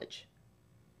college?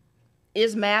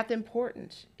 Is math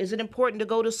important? Is it important to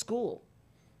go to school?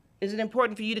 Is it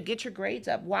important for you to get your grades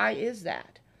up? Why is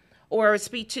that? Or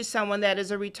speak to someone that is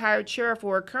a retired sheriff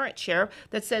or a current sheriff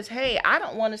that says, hey, I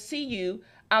don't want to see you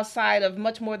outside of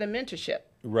much more than mentorship.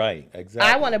 Right,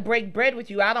 exactly. I want to break bread with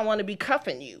you. I don't want to be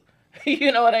cuffing you.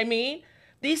 You know what I mean?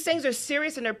 These things are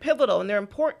serious and they're pivotal and they're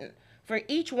important for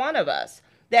each one of us.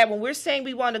 That when we're saying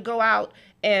we want to go out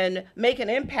and make an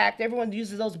impact. Everyone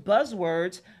uses those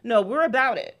buzzwords. No, we're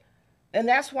about it. And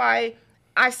that's why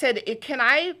I said, can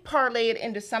I parlay it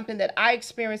into something that I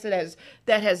experienced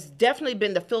that has definitely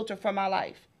been the filter for my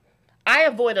life? I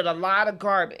avoided a lot of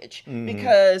garbage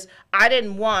because I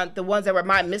didn't want the ones that were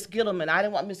my Miss Gittleman. I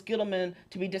didn't want Miss Gittleman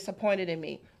to be disappointed in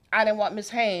me. I didn't want Miss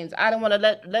Haynes. I didn't want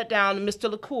to let down Mr.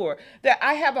 LaCour. That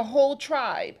I have a whole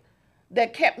tribe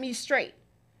that kept me straight.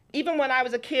 Even when I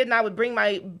was a kid and I would bring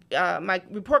my my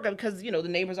report card, because, the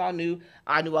neighbors all knew.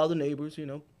 I knew all the neighbors,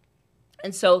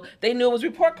 And so they knew it was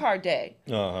report card day.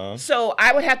 So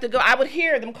I would have to go. I would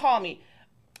hear them call me,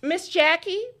 Miss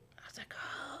Jackie. I was like,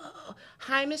 oh,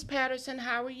 hi, Miss Patterson.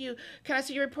 How are you? Can I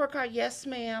see your report card? Yes,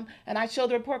 ma'am. And I showed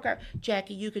the report card.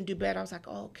 Jackie, you can do better. I was like,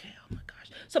 okay. Oh, my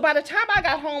gosh. So by the time I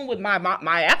got home with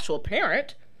my actual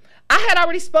parent, I had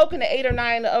already spoken to 8 or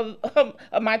 9 of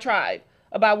my tribe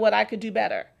about what I could do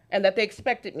better and that they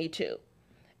expected me to.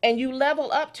 And you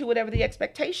level up to whatever the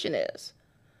expectation is.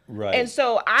 Right. And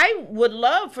so I would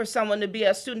love for someone to be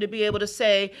a student to be able to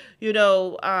say,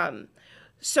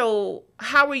 so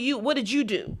how are you? What did you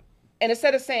do? And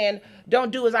instead of saying,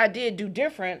 don't do as I did, do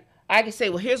different, I can say,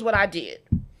 well, here's what I did.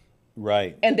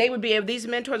 Right. And they would be able, these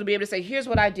mentors would be able to say, here's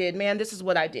what I did, man, this is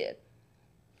what I did.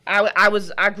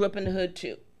 I grew up in the hood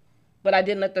too, but I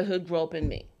didn't let the hood grow up in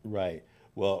me. Right.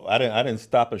 Well, I didn't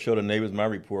stop and show the neighbors my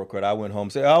report card. I went home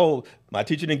and said, oh, my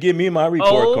teacher didn't give me my report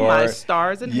card. Oh, my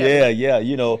stars in heaven.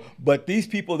 Yeah. But these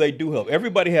people, they do help.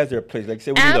 Everybody has their place. Like I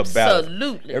said, we need a balance.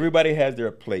 Absolutely. Everybody has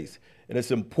their place. And it's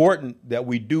important that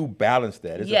we do balance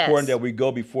that. It's important that we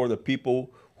go before the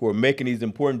people who are making these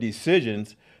important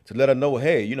decisions to let them know,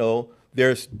 hey,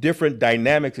 there's different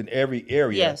dynamics in every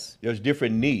area. Yes. There's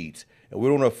different needs. And we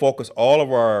don't want to focus all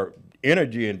of our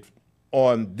energy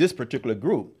on this particular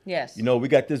group. Yes. We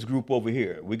got this group over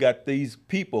here. We got these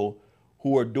people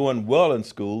who are doing well in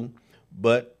school,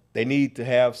 but they need to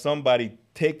have somebody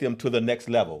take them to the next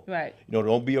level. Right.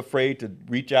 Don't be afraid to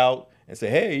reach out and say,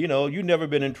 hey, you've never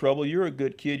been in trouble. You're a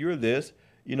good kid. You're this.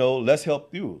 Let's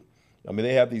help you. I mean,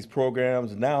 they have these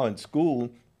programs now in school,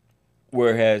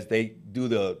 whereas they do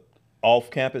the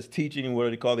off-campus teaching, what do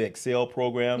they call the Excel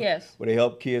program? Yes. Where they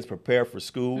help kids prepare for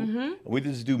school. And we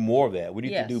just do more of that. We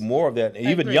need to do more of that, I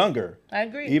agree. younger. I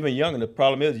agree. Even younger. The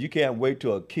problem is you can't wait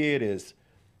till a kid is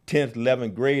 10th,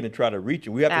 11th grade and try to reach it.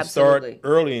 We have to start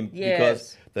early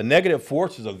because the negative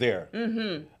forces are there.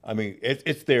 I mean,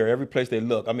 it's there every place they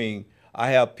look. I mean,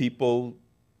 I have people,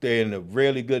 they're in a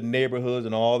really good neighborhoods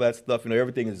and all that stuff.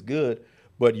 Everything is good.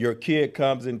 But your kid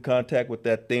comes in contact with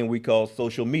that thing we call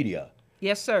social media.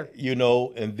 Yes, sir.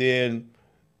 And then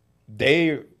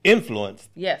they're influenced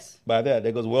by that.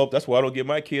 They goes, well, that's why I don't give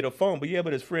my kid a phone. But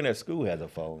his friend at school has a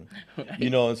phone. Right.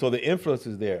 And so the influence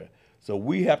is there. So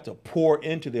we have to pour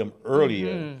into them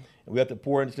earlier. And we have to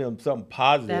pour into them something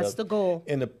positive. That's the goal.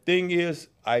 And the thing is,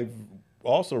 I've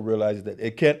also realized that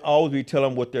it can't always be telling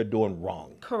them what they're doing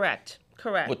wrong. Correct.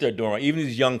 What they're doing wrong. Even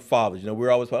these young fathers, we're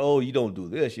always like, oh, you don't do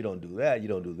this, you don't do that, you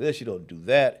don't do this, you don't do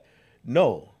that.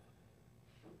 No.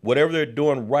 Whatever they're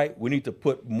doing right, we need to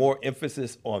put more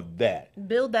emphasis on that.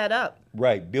 Build that up.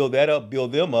 Right. Build that up,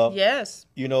 build them up. Yes.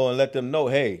 And let them know,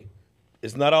 hey,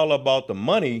 it's not all about the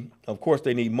money. Of course,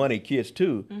 they need money, kids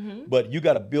too. But you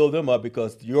got to build them up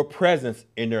because your presence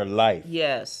in their life.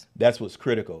 Yes. That's what's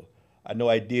critical. I know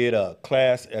I did a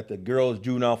class at the girls'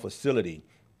 juvenile facility.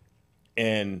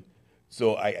 And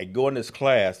so I go in this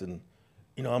class and,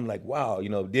 I'm like, wow,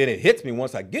 then it hits me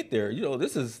once I get there,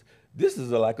 this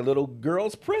is like a little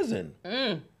girl's prison.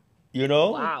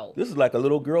 Wow. This is like a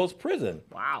little girl's prison.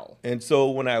 Wow. And so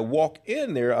when I walk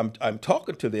in there, I'm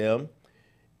talking to them,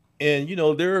 and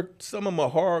some of them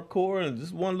are hardcore, and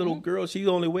this one little girl, she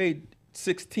only weighed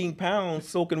 16 pounds,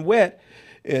 soaking wet,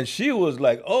 and she was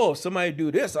like, "Oh, if somebody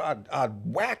do this, I'd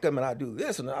whack him, and I'd do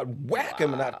this, and I'd whack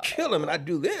him, and I'd kill him, and I'd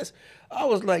do this." I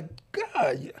was like,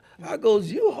 "God," I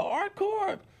goes, "You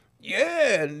hardcore?"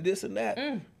 Yeah, and this and that.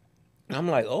 I'm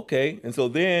like, okay. And so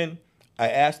then I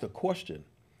asked a question.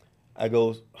 I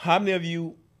goes, how many of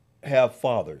you have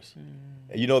fathers?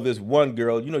 And this one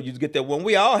girl, you get that one,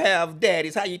 we all have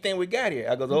daddies. How you think we got here?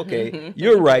 I goes, okay,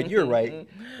 you're right.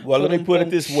 Well, let me put it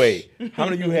this way. How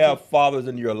many of you have fathers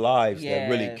in your lives that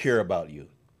really care about you?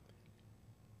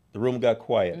 The room got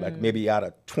quiet. Like maybe out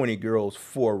of 20 girls,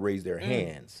 4 raised their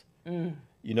hands.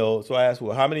 So I asked,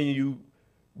 well, how many of you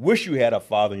wish you had a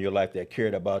father in your life that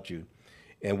cared about you?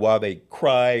 And while they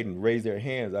cried and raised their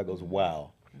hands, I goes,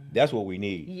 wow, that's what we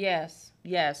need. Yes.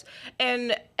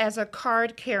 And as a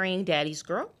card-carrying daddy's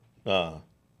girl,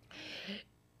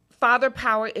 father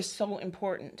power is so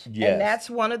important. Yes. And that's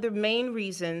one of the main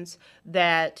reasons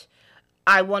that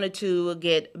I wanted to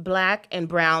get black and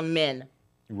brown men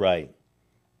Right.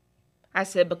 I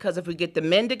said, because if we get the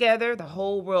men together, the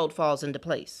whole world falls into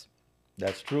place.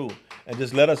 That's true. And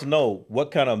just let us know,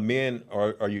 what kind of men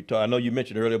are you talking? I know you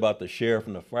mentioned earlier about the sheriff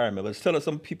and the fireman. Let's tell us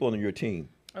some people on your team.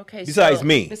 Okay. Besides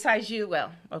me. Besides you,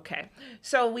 well, okay.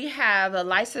 So we have a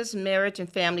licensed marriage and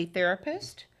family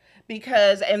therapist,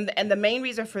 because, and the main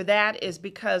reason for that is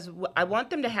because I want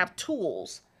them to have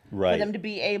tools for them to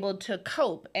be able to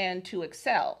cope and to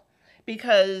excel.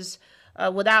 Because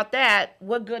without that,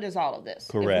 what good is all of this?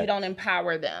 Correct. If we don't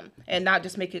empower them and not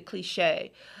just make it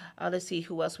cliche. Let's see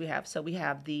who else we have. So we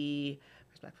have the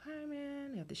black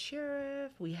fireman, we have the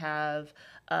sheriff, we have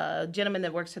a gentleman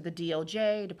that works at the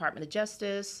DOJ, Department of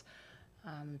Justice.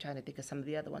 I'm trying to think of some of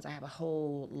the other ones. I have a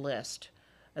whole list.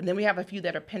 And then we have a few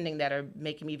that are pending that are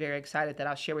making me very excited that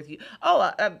I'll share with you.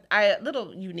 Oh, a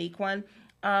little unique one.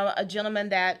 A gentleman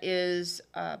that is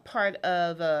part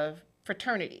of a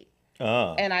fraternity.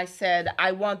 And I said,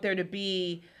 I want there to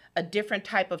be a different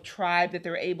type of tribe that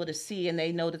they're able to see, and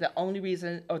they know that the only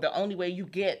reason or the only way you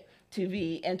get to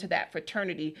be into that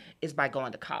fraternity is by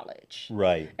going to college.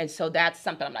 Right. And so that's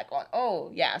something I'm like, oh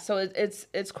yeah. So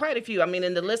it's quite a few. I mean,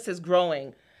 and the list is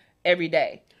growing every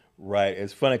day. Right.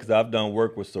 It's funny because I've done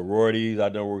work with sororities,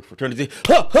 I've done work with fraternities,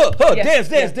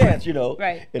 dance, you know,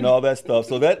 right. and all that stuff.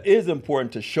 So that is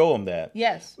important to show them that.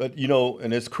 Yes. But, you know,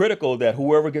 and it's critical that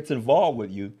whoever gets involved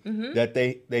with you, that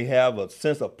they have a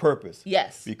sense of purpose.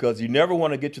 Yes. Because you never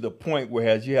want to get to the point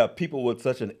where you have people with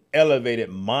such an elevated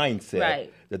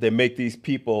mindset that they make these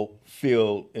people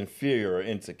feel inferior or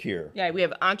insecure. Yeah, we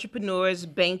have entrepreneurs,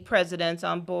 bank presidents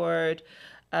on board.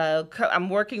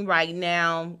 I'm working right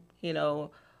now, you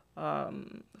know,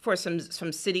 for some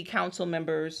city council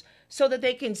members so that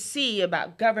they can see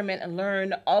about government and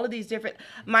learn all of these different.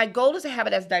 My goal is to have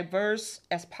it as diverse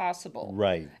as possible.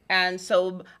 Right. And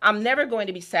so I'm never going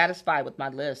to be satisfied with my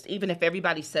list. Even if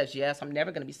everybody says yes, I'm never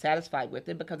going to be satisfied with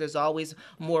it because there's always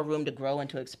more room to grow and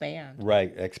to expand.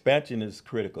 Right. Expansion is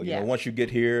critical. You know, once you get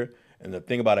here, and the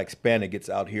thing about expanding gets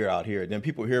out here. Then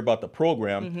people hear about the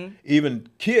program. Even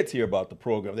kids hear about the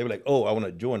program. They were like, oh, I want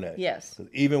to join that. Yes. 'Cause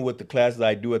even with the classes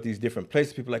I do at these different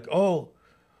places, people are like, oh,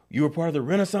 you were part of the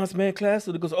Renaissance Man class?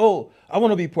 So it goes, oh, I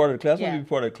want to be part of the class. I want to be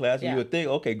part of the class. And you would think,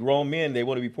 okay, grown men, they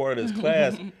want to be part of this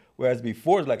class. Whereas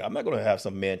before, it's like, I'm not going to have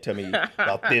some man tell me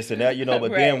about this and that, you know.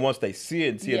 But then once they see it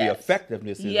and see the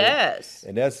effectiveness in it.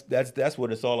 And that's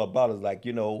what it's all about, is like,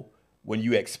 you know, when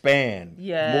you expand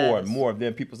more and more,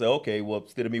 then people say, okay, well,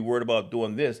 instead of me worried about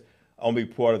doing this, I want to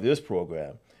be part of this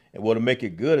program. And what will make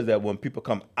it good is that when people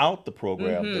come out the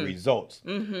program, the results.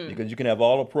 Because you can have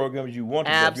all the programs you want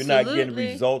to, but if you're not getting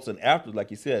results, and after,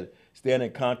 like you said, staying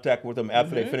in contact with them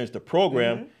after they finish the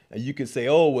program, and you can say,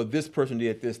 oh, well, this person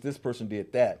did this person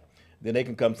did that. Then they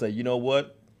can come and say, you know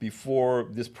what, before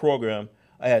this program,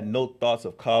 I had no thoughts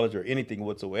of college or anything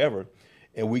whatsoever.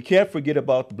 And we can't forget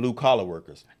about the blue-collar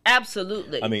workers.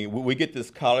 Absolutely. I mean, we get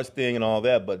this college thing and all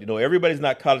that, but, you know, everybody's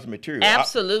not college material.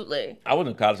 Absolutely. I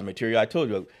wasn't college material. I told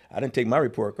you, I didn't take my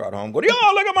report card home. Go, yo,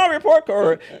 look at my report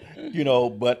card. You know,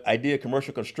 but I did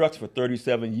commercial construction for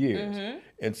 37 years.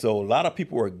 And so a lot of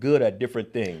people are good at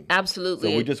different things.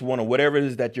 Absolutely. So we just want to, whatever it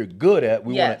is that you're good at,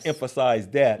 we want to emphasize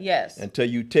that until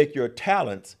you take your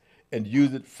talents and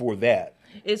use it for that.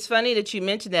 It's funny that you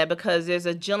mentioned that because there's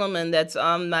a gentleman that's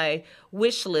on my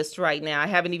wish list right now. I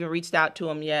haven't even reached out to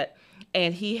him yet.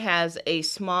 And he has a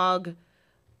smog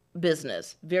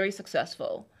business, very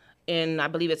successful. I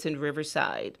believe it's in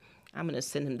Riverside. I'm going to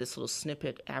send him this little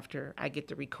snippet after I get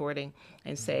the recording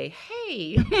and say,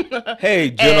 hey.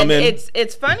 Hey, gentlemen. And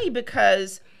it's funny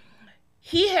because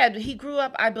he grew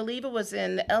up, I believe it was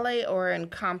in LA or in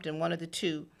Compton, one of the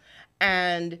two.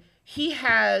 And he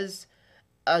has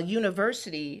a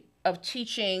university of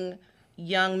teaching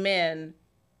young men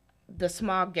the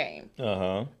smog game.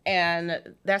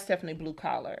 And that's definitely blue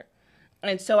collar.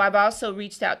 And so I've also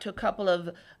reached out to a couple of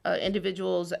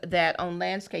individuals that own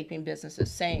landscaping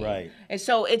businesses, same. Right. And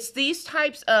so it's these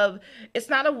types of,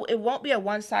 it won't be a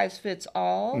one size fits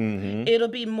all. It'll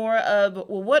be more of,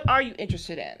 well, what are you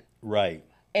interested in? Right.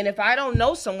 And if I don't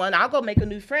know someone, I'll go make a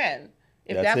new friend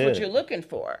if that's what you're looking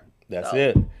for. That's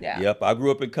it. Yeah. Yep. I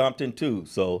grew up in Compton too.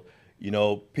 So, you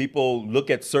know, people look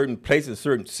at certain places,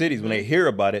 certain cities, when they hear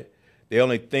about it, they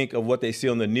only think of what they see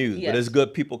on the news. But it's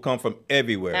good people come from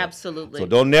everywhere. Absolutely. So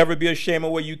don't never be ashamed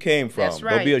of where you came from. That's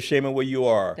right. Don't be ashamed of where you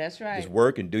are. That's right. Just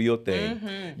work and do your thing.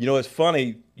 You know, it's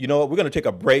funny. You know what? We're going to take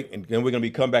a break and then we're going to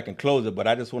come back and close it. But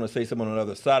I just want to say something on the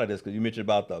other side of this because you mentioned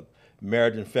about the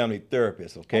marriage and family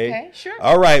therapist, okay? Okay, sure.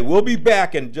 All right. We'll be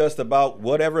back in just about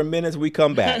whatever minutes we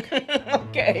come back.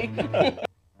 Okay.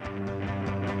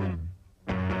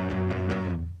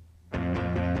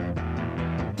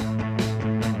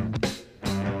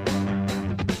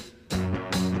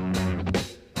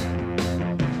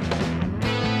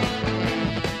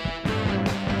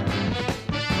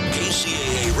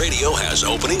 Radio has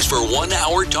openings for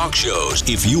 1-hour talk shows.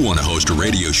 If you want to host a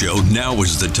radio show, now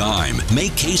is the time.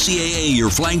 Make KCAA your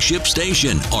flagship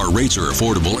station. Our rates are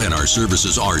affordable and our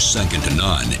services are second to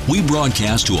none. We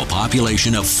broadcast to a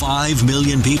population of 5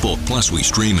 million people. Plus, we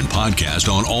stream and podcast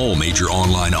on all major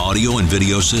online audio and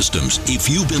video systems. If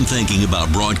you've been thinking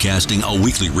about broadcasting a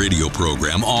weekly radio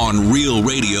program on Real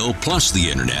Radio plus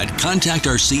the internet, contact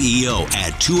our CEO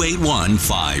at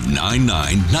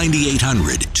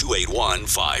 281-599-9800.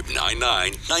 281-599-9800.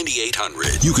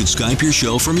 You can Skype your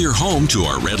show from your home to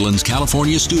our Redlands,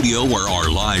 California studio where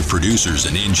our live producers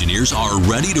and engineers are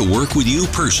ready to work with you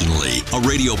personally. A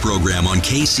radio program on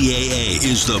KCAA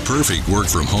is the perfect work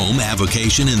from home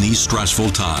avocation in these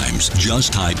stressful times.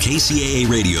 Just type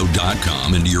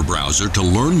kcaaradio.com into your browser to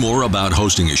learn more about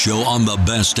hosting a show on the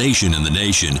best station in the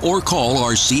nation, or call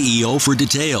our CEO for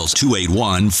details,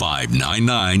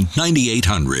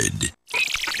 281-599-9800.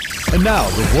 And now,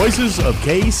 the voices of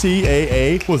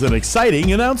KCAA with an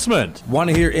exciting announcement. Want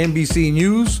to hear NBC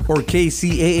News or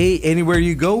KCAA anywhere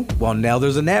you go? Well, now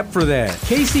there's an app for that.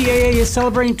 KCAA is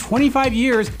celebrating 25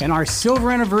 years and our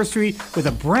silver anniversary with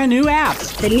a brand new app.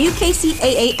 The new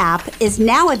KCAA app is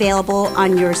now available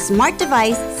on your smart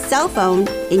device, cell phone,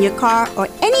 in your car, or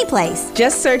any place.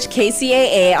 Just search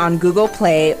KCAA on Google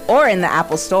Play or in the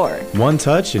Apple Store. One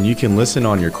touch and you can listen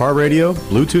on your car radio,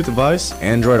 Bluetooth device,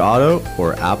 Android Auto,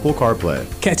 or Apple CarPlay.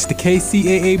 Catch the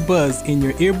KCAA buzz in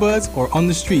your earbuds or on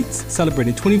the streets,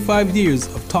 celebrating 25 years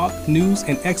of talk, news,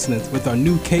 and excellence with our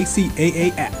new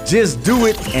KCAA app. Just do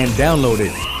it and download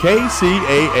it.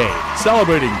 KCAA,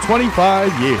 celebrating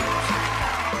 25 years.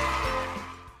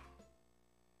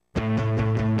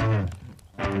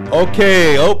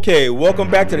 Okay. Welcome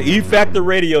back to the E Factor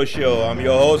Radio Show. I'm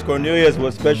your host, Cornelius,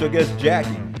 with special guest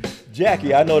Jackie.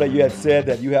 Jackie, I know that you had said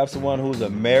that you have someone who's a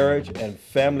marriage and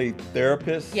family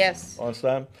therapist. Yes. On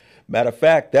time. Matter of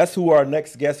fact, that's who our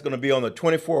next guest is going to be on the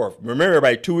 24th. Remember,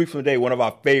 everybody, 2 weeks from today, one of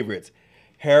our favorites,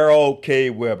 Harold K.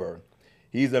 Weber.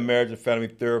 He's a marriage and family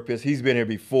therapist. He's been here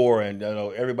before, and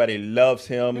everybody loves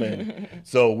him. And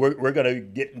so we're going to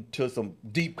get into some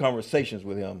deep conversations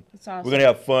with him. That's awesome. We're going to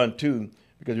have fun, too.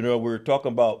 Because, we're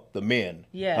talking about the men.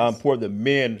 Yes. How important the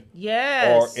men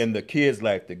are in the kids'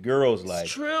 life, the girls' life.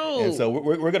 It's true. And so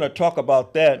we're going to talk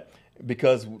about that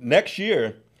because next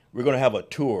year we're going to have a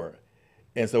tour.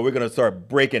 And so we're going to start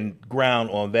breaking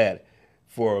ground on that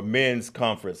for men's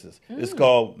conferences. It's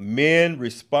called Men,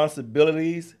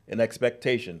 Responsibilities, and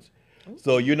Expectations.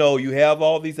 So, you have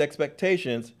all these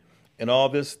expectations and all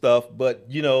this stuff, but,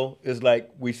 it's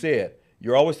like we said,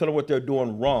 you're always telling them what they're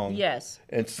doing wrong. Yes.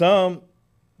 And some,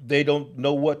 they don't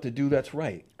know what to do that's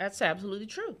right. That's absolutely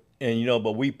true. And,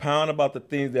 but we pound about the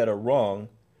things that are wrong,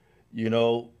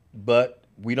 but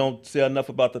we don't say enough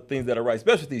about the things that are right,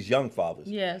 especially these young fathers.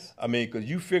 Yes. I mean, because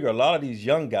you figure a lot of these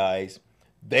young guys,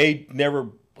 they never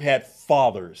had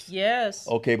fathers. Yes.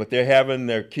 Okay, but they're having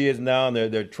their kids now, and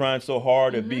they're trying so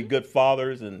hard to be good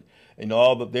fathers, and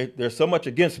there's so much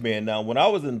against men. Now, when I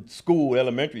was in school,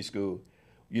 elementary school,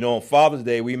 on Father's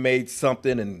Day, we made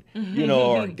something and,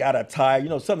 or got a tie,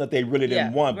 something that they really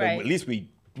didn't want, but at least we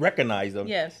recognized them.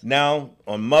 Yes. Now,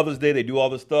 on Mother's Day, they do all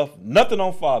this stuff. Nothing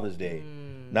on Father's Day.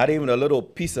 Not even a little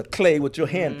piece of clay with your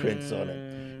handprints on it.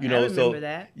 I remember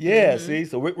that. Yeah, see?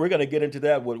 So we're going to get into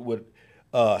that with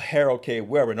Harold K.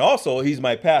 Weber. And also, he's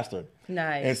my pastor.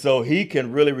 Nice. And so he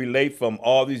can really relate from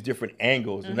all these different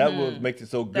angles. And that what makes it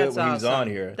so good when he's on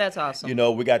here. That's awesome.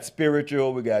 We got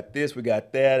spiritual, we got this, we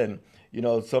got that, and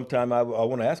sometime I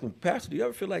want to ask him, Pastor, do you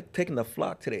ever feel like taking the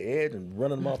flock to the edge and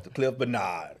running them off the cliff? But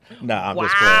nah, I'm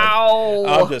just playing.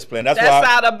 I'm just playing. That's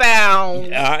out of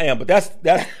bounds. I am, but that's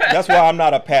why I'm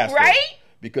not a pastor. Right?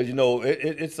 Because,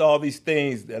 it's all these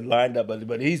things that lined up.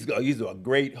 But he's a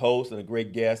great host and a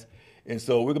great guest. And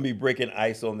so we're going to be breaking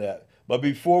ice on that. But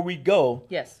before we go,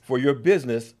 yes, for your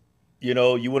business, you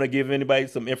want to give anybody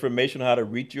some information on how to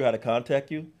reach you, how to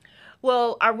contact you?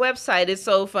 Well, our website is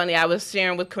so funny. I was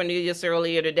sharing with Cornelius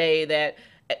earlier today that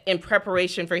in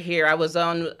preparation for here, I was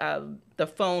on the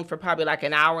phone for probably like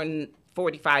an hour and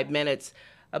 45 minutes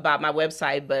about my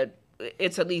website, but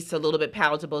it's at least a little bit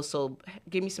palatable, so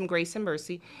give me some grace and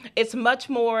mercy. It's much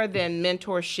more than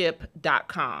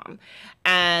mentorship.com.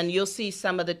 And you'll see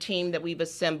some of the team that we've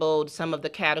assembled, some of the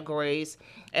categories,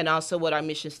 and also what our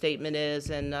mission statement is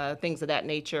and things of that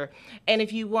nature. And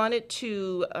if you wanted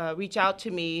to reach out to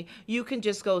me, you can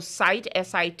just go site,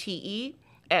 S-I-T-E,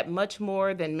 at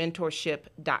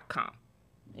muchmorethanmentorship.com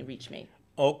and reach me.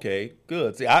 Okay,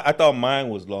 good. See, I thought mine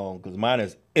was long because mine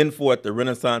is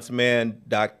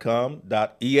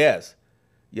info@therenaissanceman.com.es.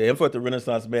 Yeah, info at the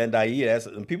Renaissance Man.ie.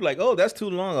 And people are like, oh, that's too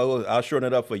long. I'll shorten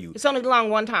it up for you. It's only long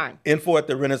one time. Info at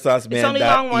the Renaissance Man.ie. It's only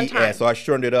long one time. So I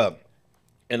shortened it up.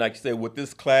 And like you said, with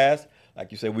this class,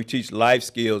 like you said, we teach life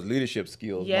skills, leadership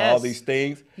skills, and all these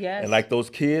things. Yes. And like those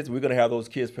kids, we're going to have those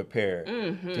kids prepared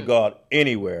to go out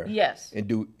anywhere and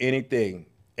do anything.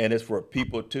 And it's for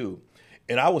people too.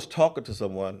 And I was talking to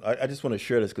someone, I just want to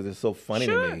share this because it's so funny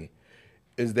to me,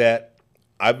 is that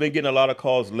I've been getting a lot of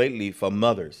calls lately from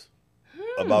mothers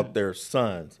about their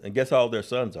sons. And guess how old their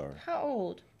sons are? How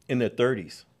old? In their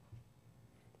 30s.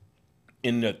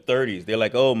 In their 30s. They're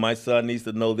like, oh, my son needs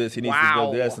to know this. He needs to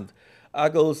know this. And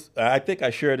I think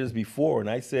I shared this before, and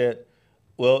I said,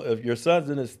 well, if your son's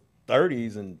in his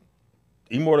 30s, and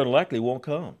he more than likely won't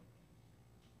come,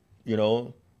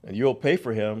 and you'll pay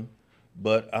for him,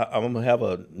 but I'm going to have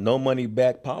a no money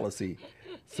back policy.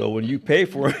 So when you pay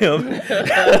for him, and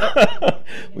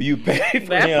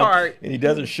he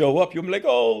doesn't show up, you'll be like,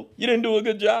 oh, you didn't do a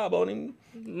good job on him,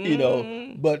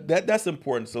 But that's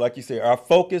important. So like you say, our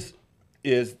focus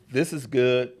is this is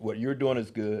good, what you're doing is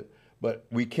good, but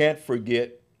we can't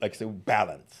forget, like I said,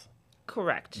 balance.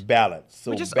 Correct. Balance.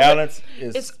 So balance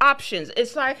is... It's options.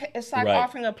 It's like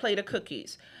offering a plate of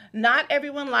cookies. Not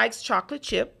everyone likes chocolate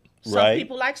chip. Some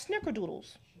people like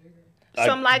snickerdoodles.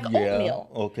 Some like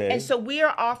oatmeal. Okay. And so we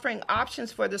are offering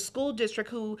options for the school district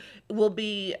who will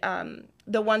be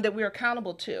the one that we're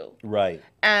accountable to. Right.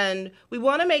 And we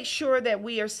want to make sure that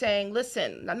we are saying,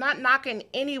 listen, I'm not knocking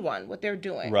anyone what they're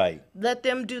doing. Right. Let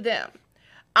them do them.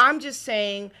 I'm just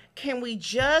saying, can we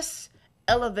just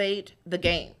elevate the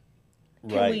game?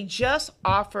 Can we just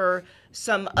offer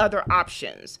some other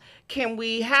options? Can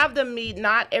we have them meet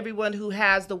not everyone who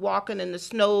has the walking in the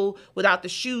snow without the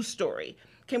shoes story?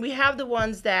 Can we have the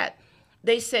ones that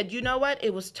they said, you know what,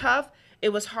 it was tough. It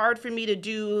was hard for me to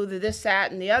do this,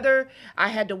 that, and the other. I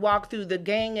had to walk through the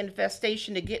gang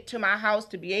infestation to get to my house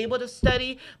to be able to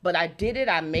study, but I did it,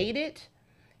 I made it.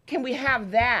 Can we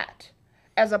have that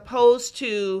as opposed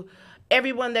to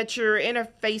everyone that you're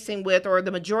interfacing with, or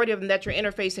the majority of them that you're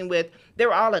interfacing with,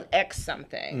 they're all an X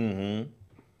something. Mm-hmm.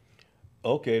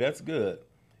 Okay, that's good.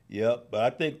 Yep, but I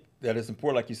think that it's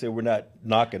important, like you said, we're not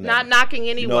knocking them. Not knocking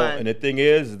anyone. And the thing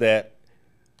is that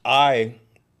I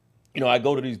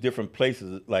go to these different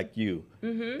places like you,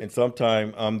 and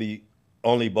sometimes I'm the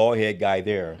only bald head guy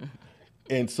there.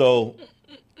 And so,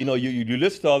 you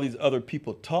listen to all these other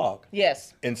people talk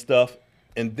and stuff,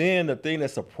 and then the thing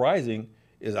that's surprising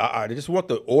is I just want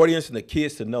the audience and the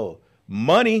kids to know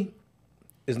money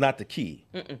is not the key.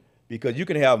 Because you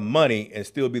can have money and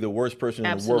still be the worst person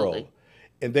in the world.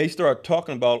 And they start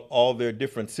talking about all their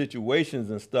different situations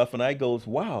and stuff, and I goes,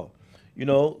 wow,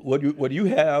 what you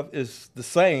have is the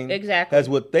same as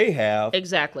what they have.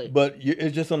 Exactly. But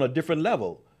it's just on a different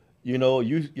level.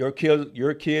 Your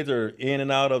kids are in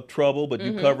and out of trouble, but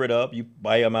you cover it up, you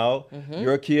buy them out.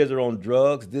 Your kids are on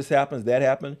drugs. This happens, that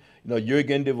happened. You're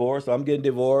getting divorced. I'm getting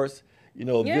divorced.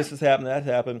 This has happened, that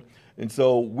happened. And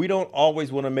so we don't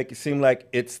always want to make it seem like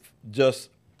it's just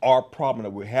our problem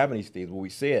that we're having these things. What we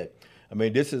said, I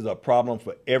mean, this is a problem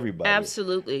for everybody.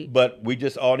 Absolutely. But we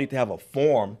just all need to have a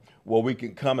forum where we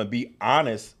can come and be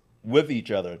honest with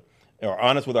each other, or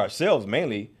honest with ourselves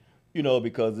mainly,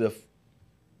 because if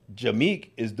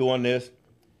Jameek is doing this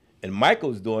and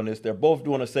Michael's doing this, they're both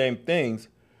doing the same things,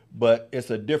 but it's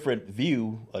a different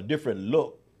view, a different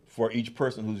look for each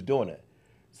person who's doing it.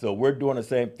 So we're doing the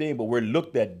same thing, but we're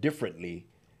looked at differently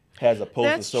as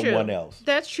opposed to someone else.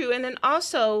 That's true. And then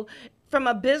also, from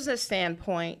a business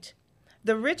standpoint,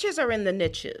 the riches are in the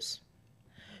niches.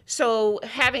 So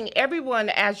having everyone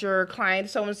as your client,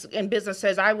 someone in business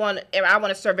says, I want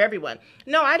to serve everyone.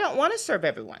 No, I don't want to serve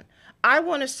everyone. I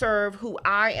want to serve who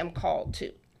I am called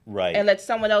to. Right. And let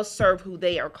someone else serve who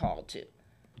they are called to.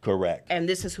 Correct. And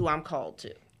this is who I'm called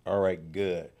to. All right,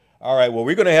 good. All right, well,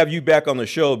 we're going to have you back on the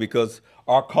show because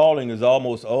our calling is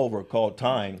almost over, called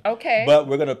time. Okay. But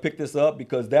we're going to pick this up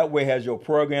because that way as your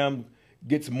program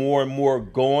gets more and more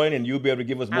going, and you'll be able to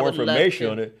give us more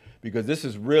information on it, because this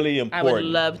is really important. I would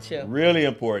love to. Really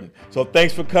important. So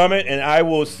thanks for coming, and I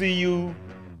will see you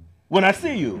when I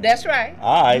see you. That's right.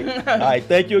 All right. All right.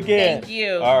 Thank you again. Thank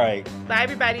you. All right. Bye,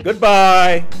 everybody.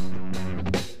 Goodbye.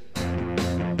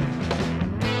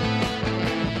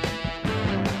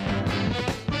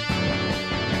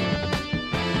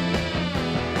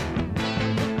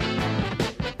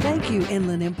 Thank you,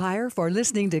 Inland Empire, for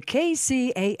listening to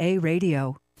KCAA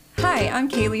Radio. Hi, I'm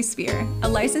Kaylee Spear, a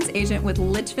licensed agent with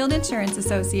Litchfield Insurance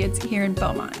Associates here in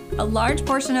Beaumont. A large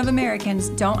portion of Americans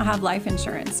don't have life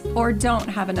insurance or don't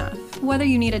have enough. Whether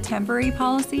you need a temporary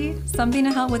policy, something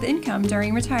to help with income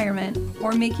during retirement,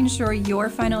 or making sure your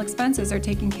final expenses are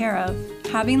taken care of,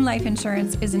 having life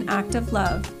insurance is an act of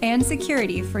love and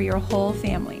security for your whole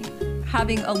family.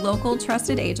 Having a local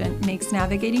trusted agent makes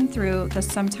navigating through the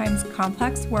sometimes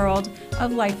complex world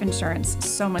of life insurance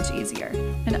so much easier.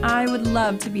 And I would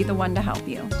love to be the one to help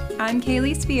you. I'm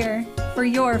Kaylee Spear. For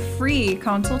your free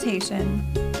consultation,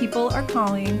 people are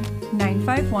calling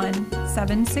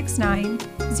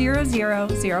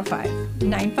 951-769-0005.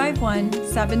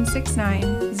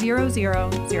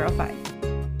 951-769-0005.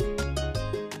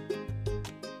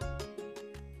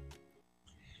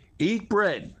 Eat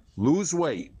bread, lose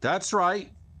weight. That's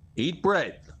right. Eat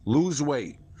bread, lose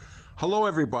weight. Hello,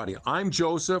 everybody. I'm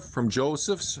Joseph from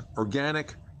Joseph's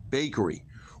Organic Bakery.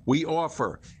 We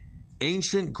offer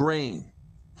ancient grain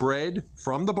bread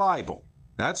from the Bible.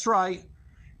 That's right.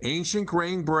 Ancient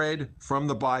grain bread from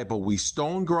the Bible. We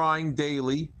stone grind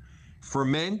daily,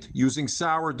 ferment using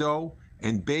sourdough,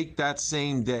 and bake that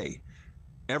same day.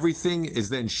 Everything is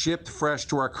then shipped fresh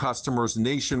to our customers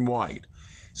nationwide.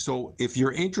 So if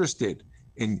you're interested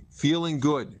in feeling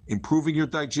good, improving your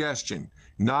digestion,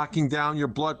 knocking down your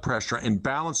blood pressure, and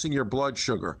balancing your blood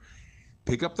sugar,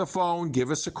 pick up the phone,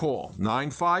 give us a call,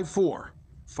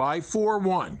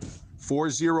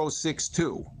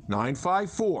 954-541-4062,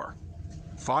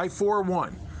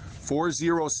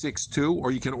 954-541-4062,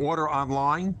 or you can order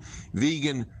online,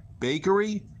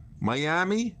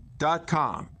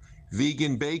 veganbakerymiami.com,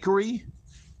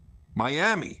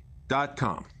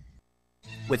 veganbakerymiami.com.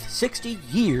 With 60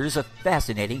 years of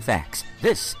fascinating facts,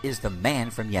 this is the man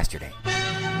from yesterday.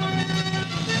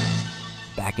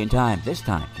 Back in time, this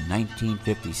time in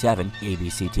 1957,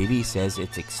 ABC TV says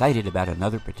it's excited about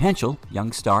another potential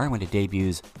young star when it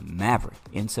debuts Maverick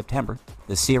in September.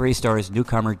 The series stars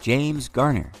newcomer James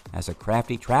Garner as a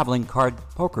crafty traveling card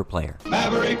poker player.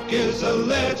 Maverick is a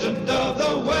legend of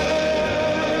the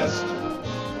West.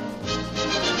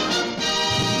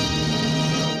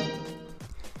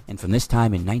 And from this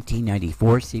time in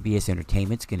 1994, CBS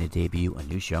Entertainment's going to debut a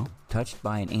new show, Touched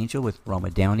by an Angel, with Roma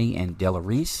Downey and Della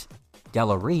Reese.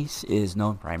 Della Reese is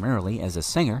known primarily as a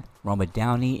singer. Roma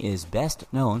Downey is best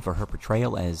known for her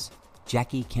portrayal as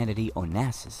Jackie Kennedy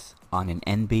Onassis on an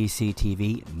NBC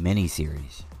TV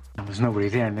miniseries. There's nobody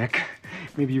there, Nick.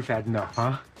 Maybe you've had enough,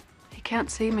 huh? You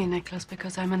can't see me, Nicholas,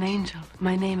 because I'm an angel.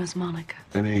 My name is Monica.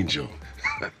 An angel?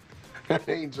 An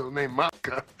angel named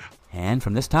Monica? And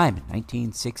from this time in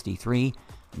 1963,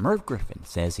 Merv Griffin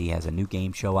says he has a new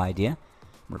game show idea.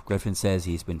 Merv Griffin says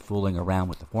he's been fooling around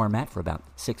with the format for about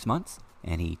 6 months,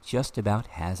 and he just about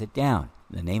has it down.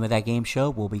 The name of that game show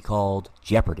will be called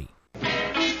Jeopardy!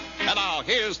 And now,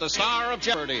 here's the star of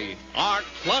Jeopardy!, Art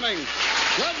Fleming.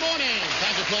 Good morning.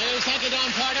 Thank you, players. Thank you,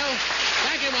 Don Pardo.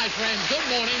 Thank you, my friends. Good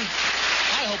morning.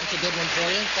 I hope it's a good one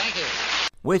for you. Thank you.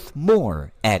 With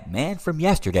more at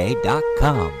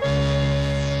manfromyesterday.com.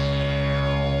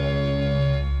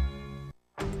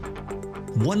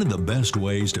 One of the best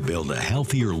ways to build a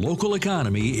healthier local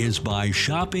economy is by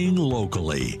shopping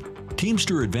locally.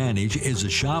 Teamster Advantage is a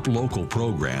shop local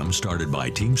program started by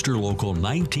Teamster Local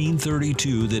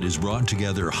 1932 that has brought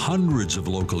together hundreds of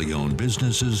locally owned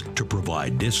businesses to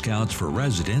provide discounts for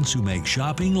residents who make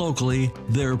shopping locally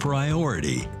their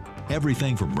priority.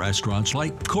 Everything from restaurants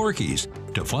like Corky's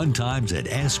to fun times at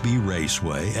SB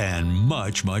Raceway and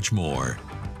much, much more.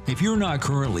 If you're not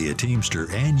currently a Teamster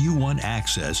and you want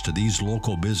access to these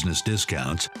local business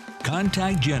discounts,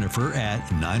 contact Jennifer at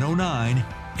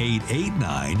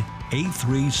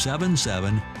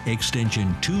 909-889-8377,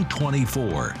 extension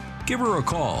 224. Give her a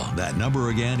call. That number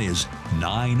again is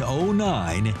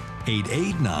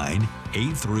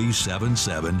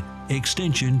 909-889-8377,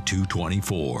 extension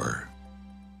 224.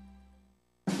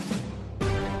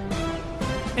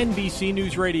 NBC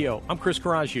News Radio, I'm Chris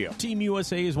Coraggio. Team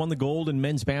USA has won the gold in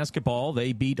men's basketball.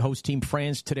 They beat host team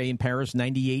France today in Paris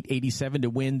 98-87 to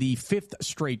win the 5th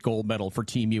straight gold medal for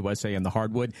Team USA in the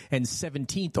hardwood and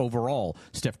 17th overall.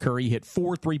 Steph Curry hit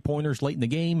 4 3-pointers late in the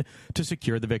game to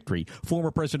secure the victory.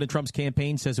 Former President Trump's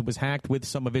campaign says it was hacked with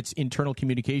some of its internal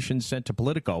communications sent to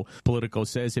Politico. Politico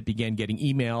says it began getting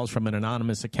emails from an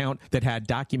anonymous account that had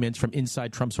documents from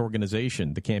inside Trump's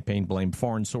organization. The campaign blamed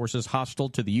foreign sources hostile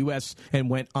to the U.S. and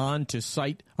went on to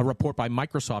cite a report by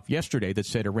Microsoft yesterday that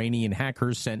said Iranian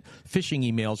hackers sent phishing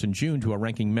emails in June to a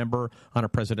ranking member on a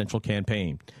presidential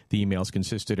campaign. The emails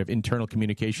consisted of internal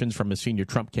communications from a senior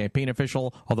Trump campaign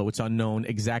official, although it's unknown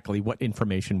exactly what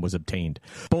information was obtained.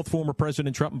 Both former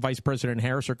President Trump and Vice President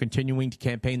Harris are continuing to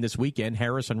campaign this weekend.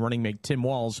 Harris and running mate Tim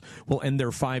Walz will end their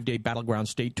 5-day battleground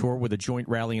state tour with a joint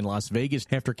rally in Las Vegas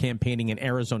after campaigning in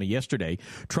Arizona yesterday.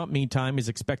 Trump, meantime, is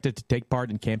expected to take part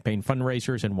in campaign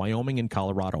fundraisers in Wyoming and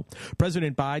Colorado.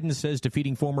 President Biden says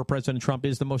defeating former President Trump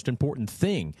is the most important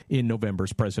thing in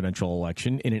November's presidential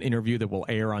election. In an interview that will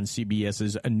air on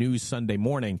CBS's News Sunday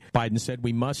Morning, Biden said,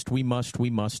 we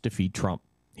must defeat Trump.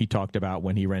 He talked about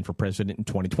when he ran for president in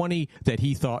 2020 that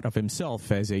he thought of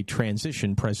himself as a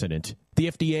transition president. The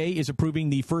FDA is approving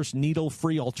the first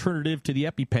needle-free alternative to the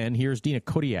EpiPen. Here's Dina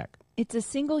Kodiak. It's a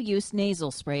single-use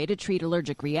nasal spray to treat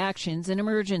allergic reactions in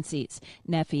emergencies.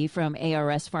 Neffy from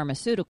ARS Pharmaceuticals